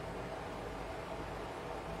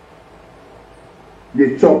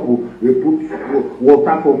 They chop, they put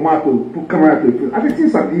water for mouth, put camera to film. I think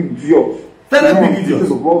it's an idiot. Very big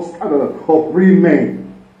idiot. Of real men.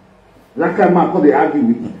 That kind of man called they argue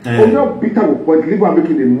with. Oh, you're bitter with point, live and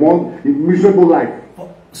making a miserable life.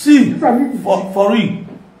 See, for real.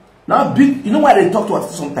 Now, big, you know why they talk to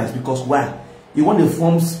us sometimes? Because why? You want the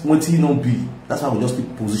forms what he not be. That's why we just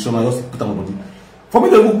take position and just put on my body. For me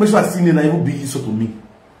to make sure I see and even be so to me.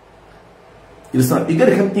 You understand? You get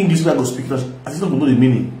the kind of English that I go speak, I still don't know the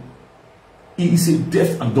meaning. It is a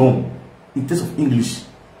deaf and dumb. In terms of English,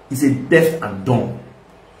 it's a deaf and dumb.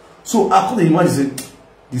 So I could imagine say,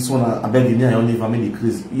 this one I beg you, I only if I'm in the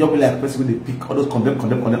crazy. You'll be like person with the pick, all those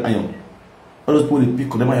condemn iron. All those people they pick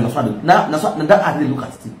condemn iron. Now that eye they look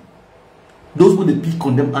at it. Those people they pick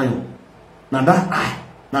condemn iron. Now that eye,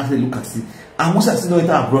 now they look at it. And once I see no it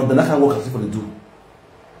abroad, then I can work as if they do. You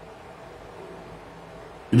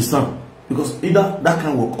understand? Because either that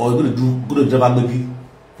can work or you're going to do go to drive maybe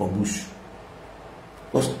for bush.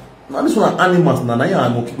 Because now this one are animals now you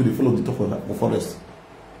are people they follow the top of the forest.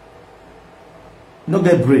 You don't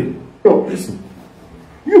get brain. So, listen.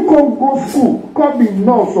 You can't go school, can't be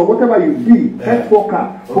nurse or whatever you be, health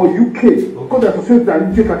worker for UK. Because they're associated that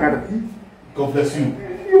you take like that. God bless you.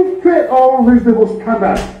 You pay all reasonable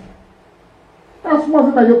standards. That's one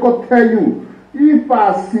thing that you can tell you. If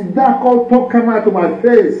I sit down, come talk camera to my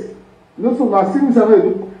face. You know, so I see me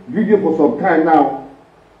do video for some time now.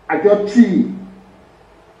 I just chill.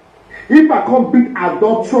 If I come beat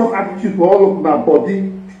adulterous attitude for all of my body,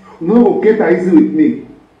 you no go get that easy with me.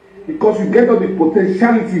 Because you get all the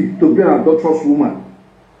potentiality to be an adulterous woman.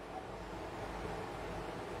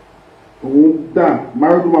 That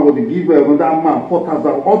married woman will give another man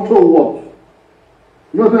 4,000 auto what?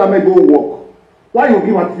 You know that I may go work. Why you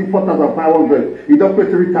give her 4,500? You don't pay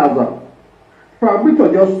 3,000. Frank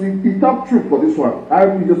Victor just he talk truth for this one. I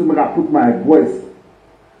will just make I put my voice.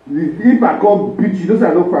 If I come beat you, don't say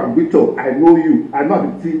I know Frank Victor. I know you. I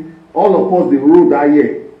know the thing. All of us the road are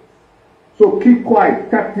here. So keep quiet.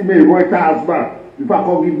 Tap me Reuters husband. If I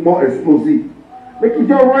come give more explosive. Make it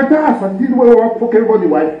your Reuters. I see the way we work for everybody.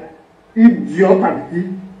 Why? Idiot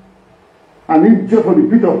attitude. And idiot for the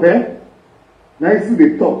bit of hair. Now you see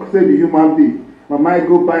they talk. Say the human being. Mama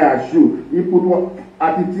go buy a shoe. He put what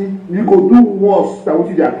attitude. You go do worse than what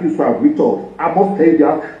you accuse Frank Victor. I must tell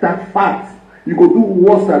you that fact. You go do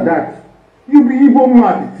worse than that. You be evil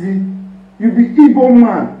man, attitude. You be evil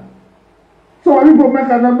man. So when you go make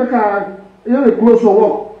a you know the close your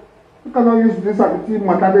work. You cannot use this attitude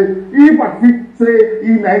matter. If I say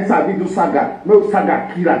in a sabi do saga, no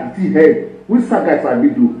saga kill attitude head. Which saga sabi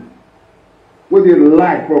do? Where they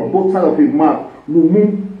lie from both sides of his mouth.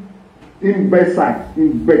 Mumu in Bedside,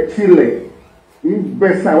 in Bechile, in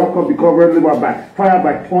Bedside, what can become red liver by fire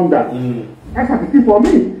by thunder. That's attitude for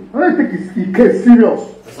me. I don't take his case serious.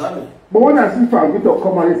 Exactly. But when I see Frank Victor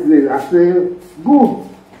come out yesterday, I say, good.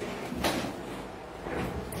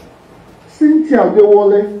 Cynthia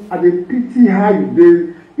Odewole, and they pity how you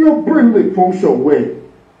did. Your brain will function well.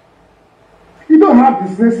 You don't have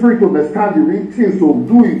the necessary to understand the real things to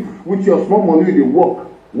do it with your small money in the work.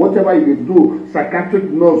 Whatever you do, psychiatric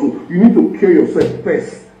nurse, you need to cure yourself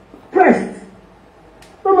first. First.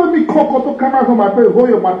 Don't let me call to come out on my face, hold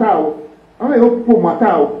your matter. I don't know people matter.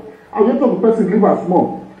 I'll just talk to the person, leave her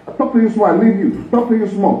small. I talk to you small, I leave you. Talk to you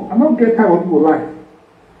small. I don't get time of people's life.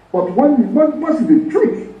 But what's the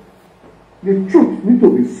truth? The truth needs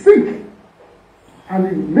to be sick. And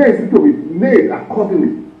the nails need to be made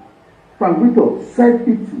accordingly. Frank Victor said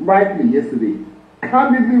it rightly yesterday.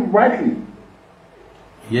 Candidly, rightly.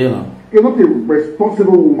 Yeah. You're not a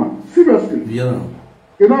responsible woman. Seriously. Yeah.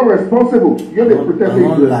 You're not responsible. You're the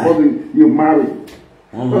protecting you married.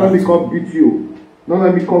 Don't let me come beat you. Don't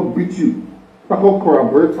let me come beat you. I come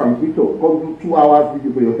corroborate Frank Victor. Come do 2 hours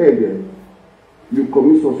video for your head there. You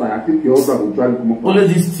commit suicide. I think your husband will try to come up. Only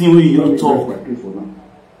this thing where you talk.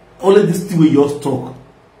 Only this thing where you just talk.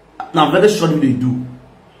 Now very short video you do.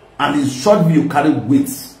 And this short video carry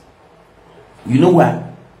weight. You know why?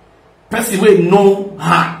 Person wey know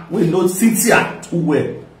her, wey know Cynthia too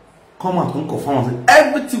well, come and come confirm and say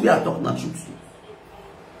everything we are talking na truth.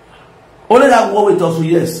 Only that one with also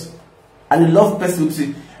yes. And the love person will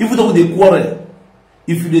say, if you don't dey quarrel,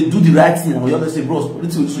 if you dey do the right thing, and you always say, bros,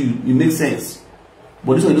 this one so you make sense.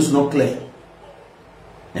 But this one is not clear.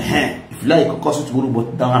 If you like, you can cause it tomorrow,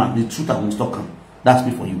 but down the truth I won't stop come. That's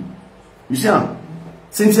me for you. You see now,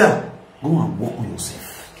 Cynthia, go and work on yourself.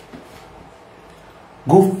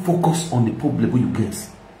 Go focus on the problem you get.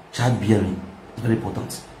 Childbearing is very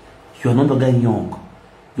important. You are no longer young.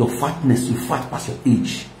 Your fatness, you fat past your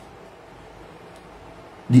age.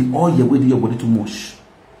 The oil you wear your body too much.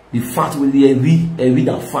 The fat will be every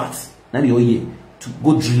that fat. Now the oil to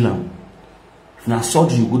go drill them. If na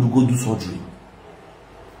surgery, you go do surgery.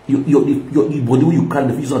 Your body when you carry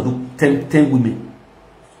the face do 10 women.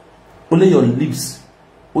 Only your lips,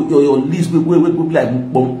 your lips will be like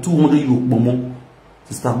 200 euro.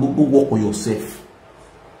 Sister, go work on yourself.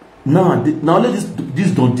 Now let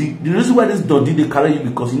this dundee. The reason why this dundee they carry you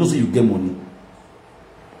because you know so you get money.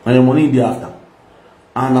 And the money in the after.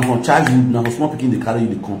 And now from childhood, now from small picking they carry you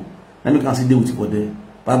they come. Let me can see they with you for there.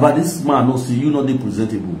 But this man no see you not they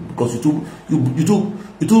presentable because you too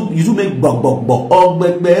make bug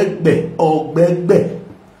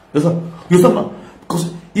you stop because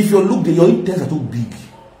if you look there, your intestines are too big.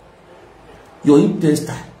 Your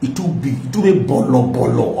intestine is too big. You too make bolo.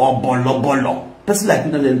 Person like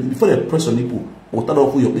you know, before they press on people, or start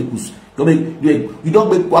off with your pickles, you don't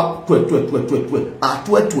make quack twe.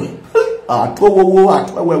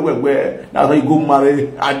 Now how you go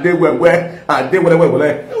marry,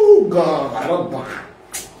 oh God, I don't know.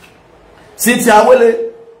 Cynthia,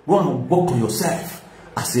 go and work on yourself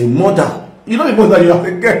as a mother. You know, mother, you are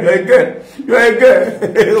a girl. You're a girl.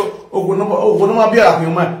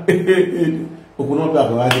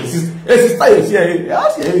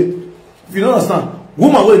 If you don't understand,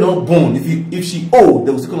 woman will not born. If she old,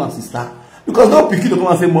 they will still call her sister. Because no pikin to come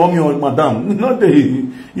and say mommy or madam. No dey.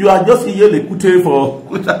 You are just here the kute for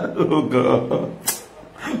oh God.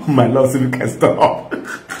 My love, so you can stop.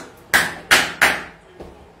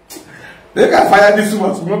 They can fire this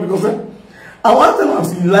woman tomorrow because I want them to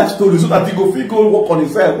see life story so that he go work on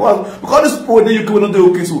himself. Because this poor day you can not do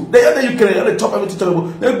okay so. They you can chop everything terrible.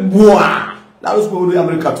 They boah. That was for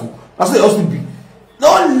America too. That's what it also be. No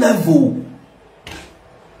level.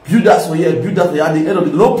 Build that for here, build that for here. At the end of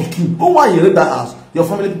the no picking. Oh, why you rent that house? Your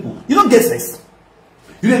family people. You don't get sex.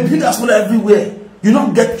 You don't build that for everywhere. You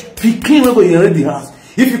don't get picking when you rent the house.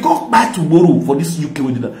 If you come back tomorrow for this UK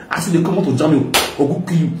with that, I say they come out to jam you or go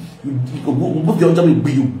kill you. You go the jam you,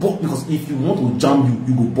 you bust because if you want to jam you,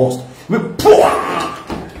 you go bust. But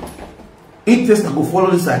interest go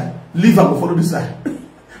follow this side, liver go follow this side,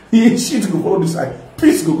 shit go follow this side,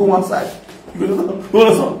 peace go one side. You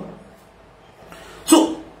understand?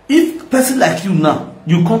 So if person like you now,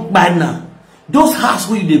 you come buy now, those houses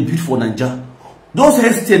where you build for Nigeria, those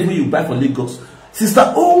estates where you buy for Lagos.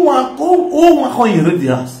 Sister, oh one how you read the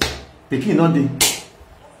house. Picking not the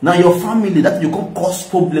now your family that you can cause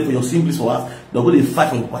problem for your siblings for us. They're going to fight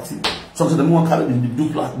for your party. Some of them want to carry the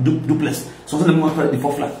duplex. Some of them want to carry the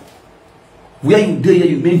 4 flat. Where you there,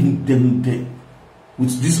 you make them there.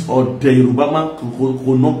 With this or the Yoruba man,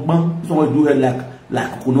 coconut man, someone do it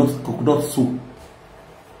like coconut soup.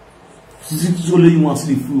 Since only you want to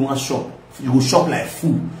see the food, you want to shop. You go shop like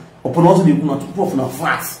food. Upon also the not to profit and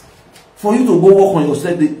fast. For you to go work on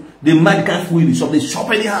yourself, the man can't fool in the shop. They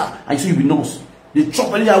shop anyhow, and so you be nose. They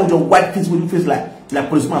chop anyhow with your white face, with your face like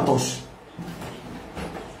policeman touch.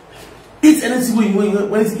 Eat anything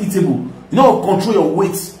when it's eatable. You know, control your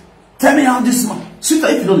weight. Tell me how this man. See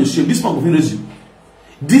if you know the shape, this man go feel raise you.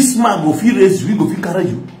 This man go feel raise you. He go feel carry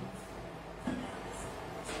you.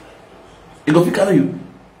 He go feel carry you.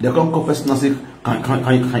 They come person and say,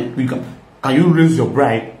 can you raise your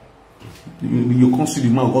bride? You can't see the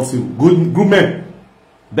man God say, good man,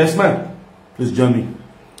 best man, please join me.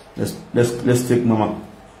 Let's take mama.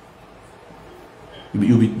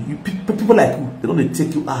 People like you, they don't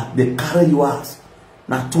take you out, they carry you out.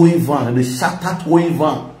 Now towing van, they shatter towing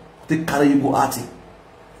van, they carry you go out.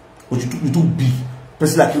 But you too big.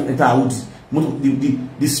 Person like you enter out,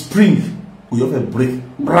 the spring will have a break.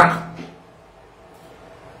 Brack.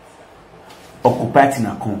 Occupy in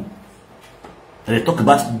a come. And they talk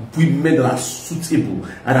about women that are suitable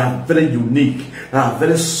and are very unique, and are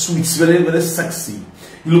very sweet, very, very sexy,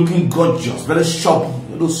 looking gorgeous, very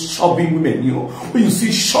shabby. Those shabby women, you know. When you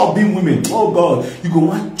see shabby women, oh God, you go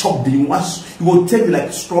want chop them, you go take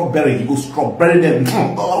like strawberry, you go strawberry them.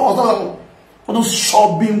 All those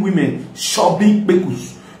shabby women, shabby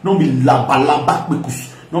bekus, don't be laba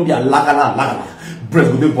bekus, don't be a lagala.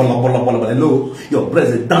 Breast go dey bola. Hello, your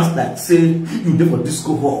breast dey dance like say you dey for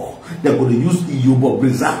disco hall. They're going to use Iyobo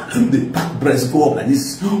brazier. They pack breast go up like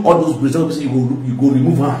this. All those braziers you go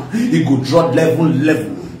remove her. You go draw level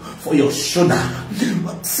for your shoulder.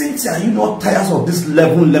 But since you not tired of this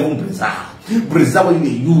level brazier. Brazier what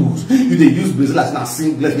you dey use brazier as na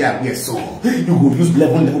singlet yes so. You go use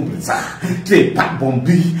level brazier. They pack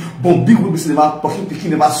Bombi will be seen about talking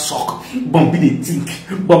picking never suck. Bombi they think.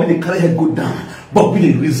 Bombi they carry head go down. Bombi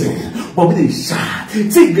they reason. Bombi they shy.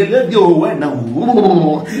 Take the love your way now.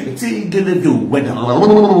 Take the love your way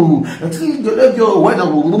now. Take the love your way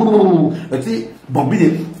now. Bombi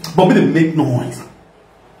they make noise.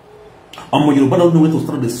 You don't know where to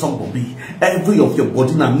start the song, Bobby. Every of your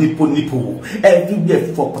body now nipple.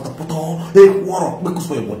 Everywhere for poto. Hey, what because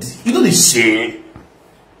for your body. You know the shit.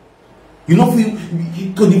 You know,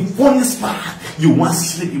 to the funniest part, you want to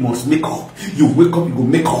sleep, you must make up. You wake up, you go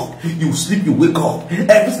make up. You sleep, you wake up.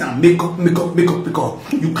 Everything make up.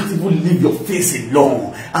 You can't even leave your face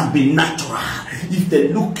alone and be natural. If they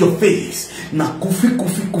look your face, now kufi.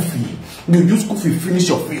 You use coffee finish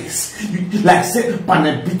your face. You, like say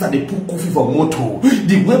panebita they put coffee for motor.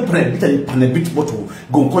 The way panebita they panebit bottle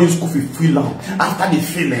go come use coffee fill am. After the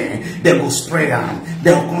filling, they go spray am.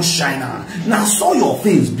 They go come shine am. Now so your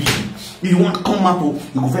face be. You want to come out,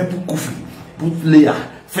 you go first put coffee, put layer,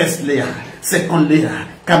 first layer, second layer,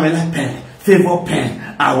 camera pen, favor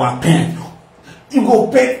pen, our pen. You go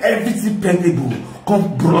pay everything penable.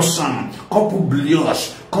 Come brush am, come put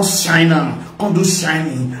blush, come shine am, come do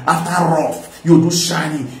shining. After rough, you do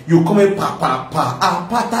shining. You come a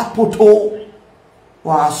apata poto.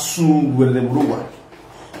 Wasu welebruwa.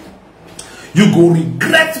 You go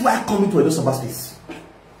regret why coming to a Sabbath space.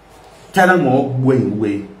 Tell them more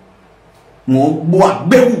way. More boa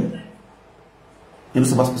bewu. You know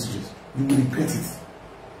Sabbath passages. You will regret it.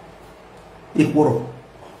 A quarrel.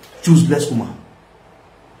 Choose less woman.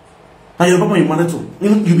 And your papa you married to.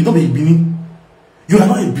 You be not be beginning. You are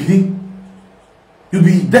not a Benin. You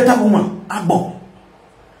be better woman, Agbo.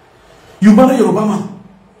 You marry Yoruba man.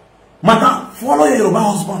 Madam, follow your Yoruba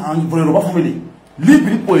husband and for your Yoruba family. Leave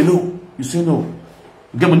people alone. You say no.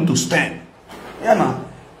 You get money to spend. Yeah, nah.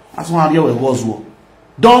 That's why I was war.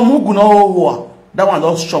 Don't move no war. That one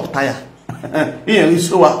don't shop tire. Yeah, you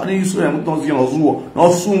saw what you saw. I'm not going to war.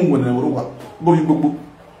 Not soon when I will go.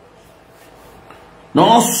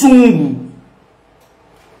 Not soon.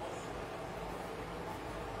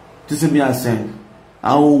 This is me I saying.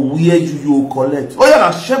 How weird you collect. Oh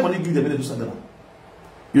yeah, share money give the money to Sadara.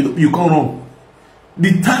 You can't run.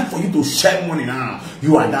 The time for you to share money now.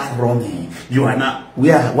 You are not running. You are not.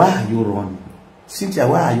 Why are you running? Cynthia,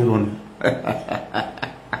 why are you running?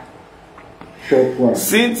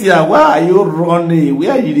 Cynthia, why are you running?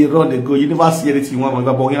 Where you run go? You never see anything.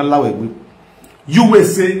 You will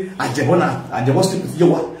say, Ajebona sleep with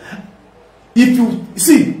you. If you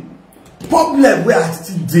see, problem where I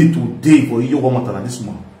still day to day for you one matter than this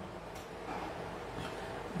one.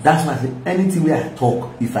 That's why I say anything where I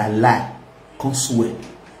talk, if I lie, can't swear.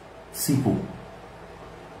 Simple.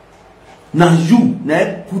 Now you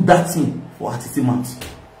now put that thing for attitude.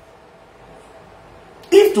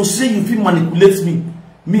 If to say you feel manipulate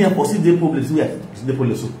me and foresee the problem, the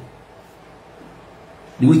problem so.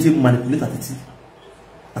 The way to manipulate attitude.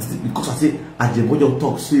 Because I say Ajebo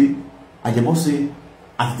talk, say Ajebo say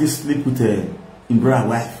attitude sleep with in brother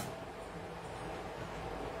wife.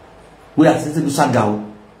 Where attitude do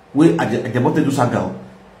sagao. Where Ajebo do sagao.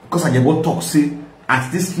 Because Ajebo talk say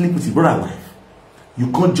attitude sleep with his brother wife.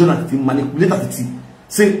 You can't join attitude, manipulate attitude.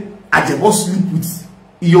 Say Ajebo sleep with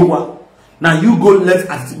Iyowa. Now you go let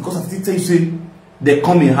attitude because attitude tell you say they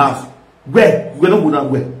come in house. Where we don't go down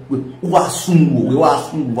where who are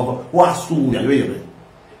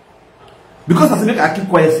because as I make I keep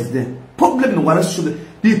quiet since then. Problem no one show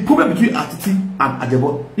the problem between attitude and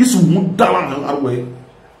Ajebo. This woman down away.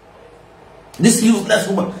 This useless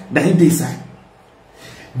woman that he decide.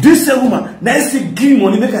 This woman now see give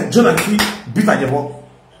money make a journal beat Ajebo.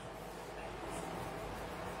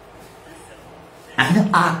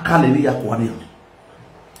 And I hallelujah kwani.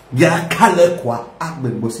 Ya kale kwa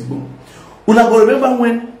agbegosibo. Una go remember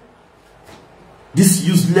when this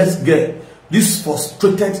useless girl, this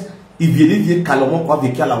frustrated Ivielivier Kalomo kwa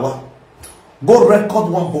Vikalawa, go record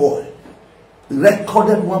one boy,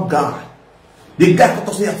 recorded one guy. The guy got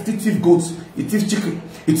to say, he thief goats, he thief chicken,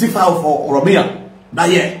 he thief out for Romania. That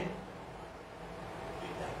year.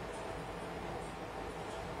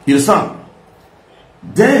 You understand?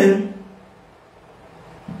 Then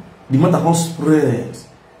the matter can spread.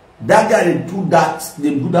 That guy they do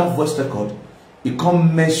that voice record. He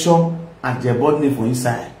come measure Ajebo name for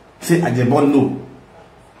inside. Say Ajebo no.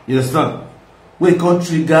 You understand? We can't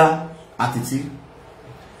trigger attitude.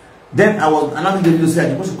 Then I was another video say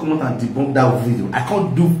Ajebo should come out and debunk that video. I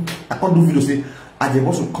can't do video say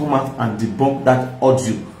Ajebo should come out and debunk that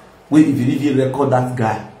audio. Where if you record that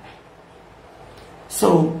guy.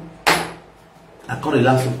 So I can't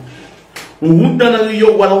relax. This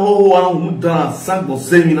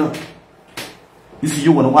is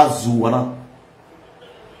you want to Zuwana.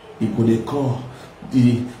 You could call the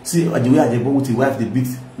see the way Ajebo with the wife the beat.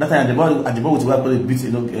 That time Ajebo with the wife the beat,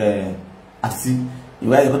 you know, I see.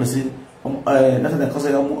 You are going to say, that's the cause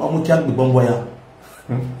I'm can't be bomboya.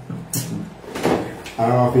 I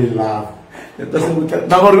don't feel laugh.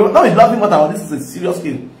 Now he's laughing matter. This is a serious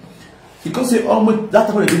thing. Because say almost that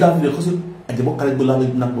time they do that video because Ajebo carry go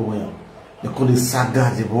language not bomboya. They call it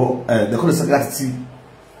saga Ajebo. They call it saga tea.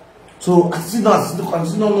 So I see not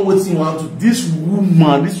know what you want to this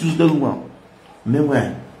woman, this useless woman.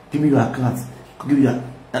 Meanwhile, give me your account. Give me your.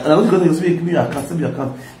 And I was going to say, give me your account, send me your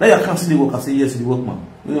account. Now your account see the work. I say yes, the work, man.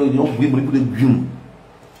 You know, you don't give money, put it in.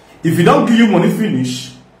 If you don't give you money,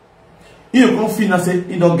 finish. You can't finish and say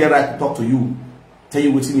he don't get right to talk to you, tell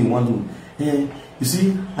you what you want to. You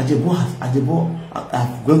see, Ajebo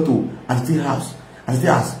I've gone to Atiti house. Atiti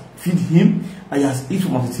house feed him. I has eat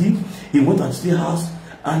from Atiti. He went to Atiti house.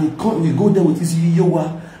 And we go there with his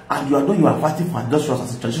Iyowa, and you are fighting for adulterous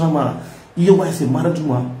as a traditional man. Iyowa is a married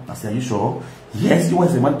woman. I say, are you sure? Yes, Iyowa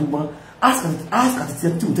is a married woman. Ask her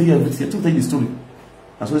to tell you everything, to tell you the story.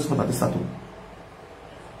 That's what it's called at this time.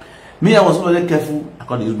 Me, I was very careful. I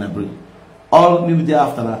can't use my brain. All maybe day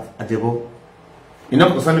after that, Ajebo. You know,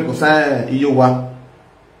 because Iyowa.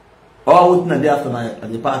 All within a day after that,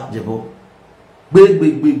 at the park, Ajebo. Big.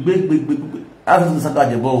 After the Saka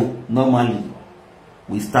Ajebo, normally.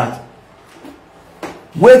 We start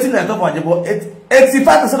waiting and talk about Ajebo.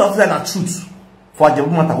 85% of them are truth for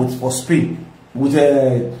Ajebo matter with for Spain with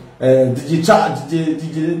DJ Charles. I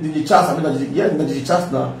mean, yeah, DJ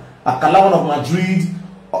Charles now. Akala of Madrid,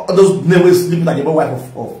 all those names sleeping like the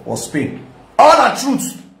wife of Spain. All that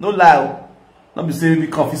truth, no lie. Not be saying we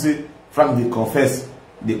confess it, Frank they confess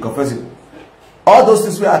it. All those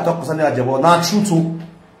things where I talk concerning Ajabo, now true to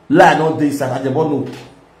lie not this like Ajabo no.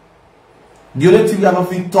 The only thing we are not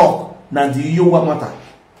fit talk, now the Yowa matter.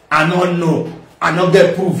 I don't know, I don't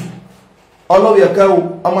get proof. All of your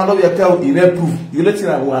cow, I'm not your cow, you get proof. The only thing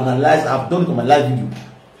I will analyze, I've done it on my live video.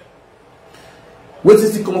 Wait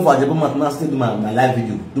till it come for Ajabo matter, now still do my live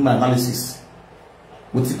video, do my analysis.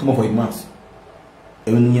 Wait till it come for a month.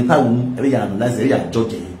 And when you time, every analyze, every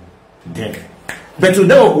judge, dead. But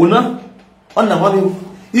today, on the money,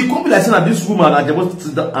 he could be like saying that this woman I just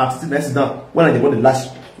sit down when I bought the lash,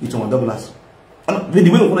 it's on double lash. The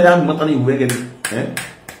way of I am money you get it.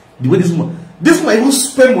 The way this woman even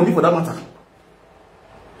spend money for that matter.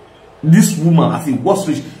 This woman, I think what's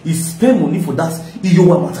rich, he spend money for that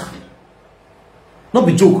Iowa matter. Not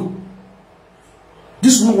be joke.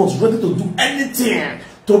 This woman was ready to do anything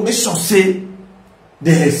to make sure say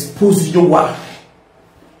they expose Iowa.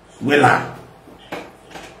 Well,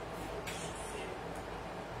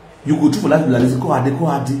 you go through for life like this, go hard, they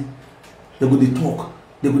go they talk,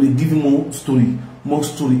 they go they give you more story.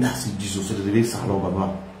 That's Jesus, so they say hello,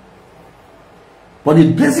 Baba. But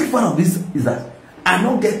the basic part of this is that I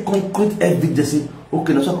don't get concrete evidence. Say,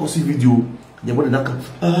 okay, let's go see video. You want to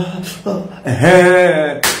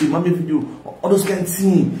video, all those kind of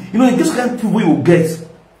things. You know, this kind of people you get.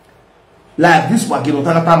 Like this one, I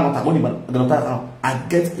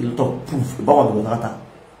get a lot of proof about what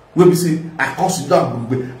when we say, I can't say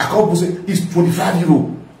it's 25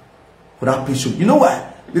 euro for that patient. You know why?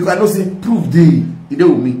 Because I don't say proof they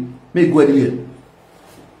with me. Make go anywhere.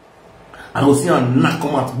 I don't see a knock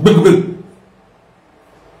come out.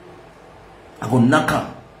 I go knock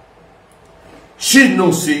her. She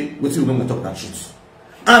knows say what you going to talk that truth.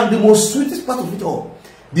 And the most sweetest part of it all,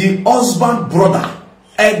 the husband brother,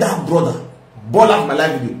 elder brother, ball out my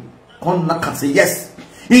life video. Come knock and say yes.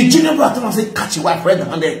 In junior brother, I say catch your wife right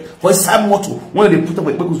handed for a side motto when they put up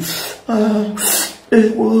a because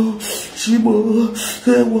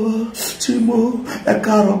Chimo,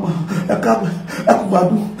 Ekarama,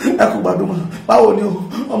 Ekubaduma, Paonio,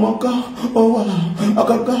 Omoka,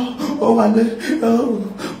 Akaka,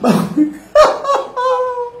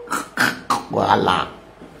 Voila.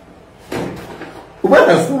 What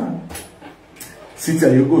the fuck? Since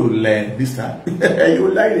you go to learn this time, you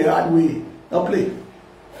like the hard way. Now play.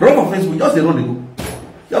 Run on Facebook, just a run to go.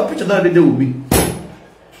 Your picture that day with me.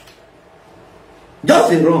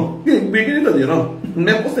 Just a run. Beginning of the run.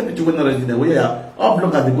 Never post a picture when already there. Where all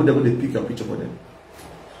bloggers they go, they pick your picture for them.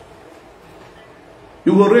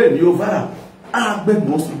 You go read, you over. I beg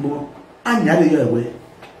most people. I nearly hear away.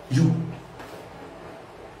 You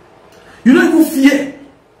don't even fear.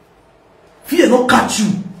 Fear not catch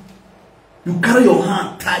you. You carry your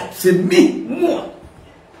hand tight. Say me more.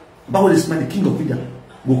 But when they smell the king of India.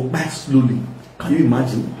 Go back slowly. Can you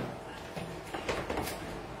imagine?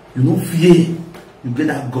 You don't fear. You get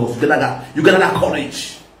that ghost. You get that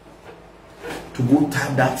courage to go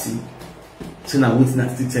type that thing. So now what's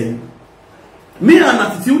next to tell you? Me and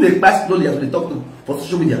Natiti, who they pass slowly as they talk to for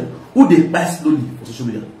social media. Who they pass slowly for social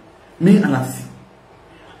media? Me and Natiti.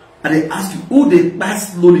 And they ask you who they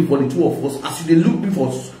pass slowly for the two of us as you they look me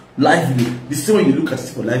for live video. The same way you look at it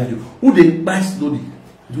for live video. Who they pass slowly?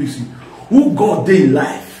 Do you see? Who got their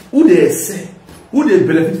life, who they say, who they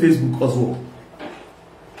benefit Facebook as well.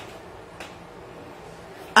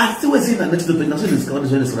 I still was saying that next to the national is scatter.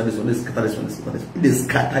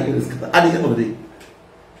 At the end of the day,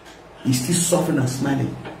 he's still suffering and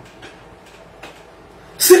smiling.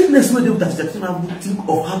 Sickness where they would think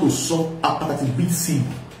of how to solve hepatitis B, C.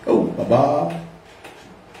 Oh, Baba.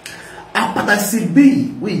 Hepatitis B,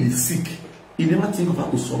 when he is sick, he never think of how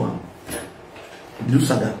to solve it. Do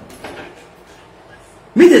saga.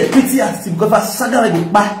 Me the pity at him because I saga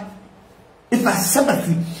like back. If I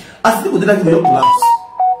sympathy, I think would like to collapse.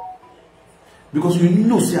 Because you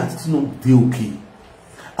know say it's not they okay.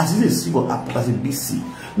 As you see what hepatitis B, C.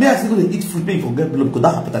 Me I think they eat food pay for get blood because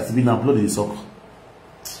that hepatitis B now blood is suck.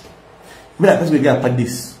 Me I person get about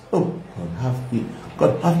this. Oh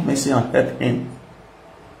God have mercy and help him.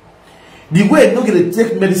 The way not going to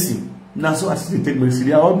take medicine. Now so as they take medicine,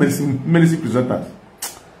 they are all medicine presenters.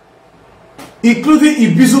 Including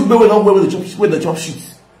Ibizu where the chop shit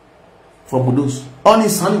from those. On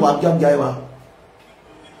his son, what guy.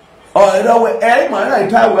 Oh, you know, eh, man, I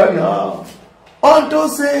tell you now. Onto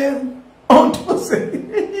say,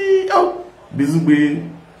 oh, Bizu,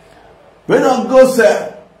 when I go,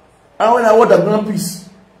 sir, and when I want a grand piece,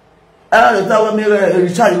 and I tell me,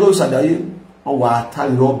 Richard goes at on wa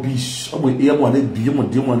tali rubbish on we mo ne bi mo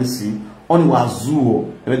de mo ne si on wa zuo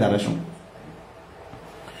e direction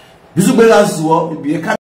bisu be la zuo bi e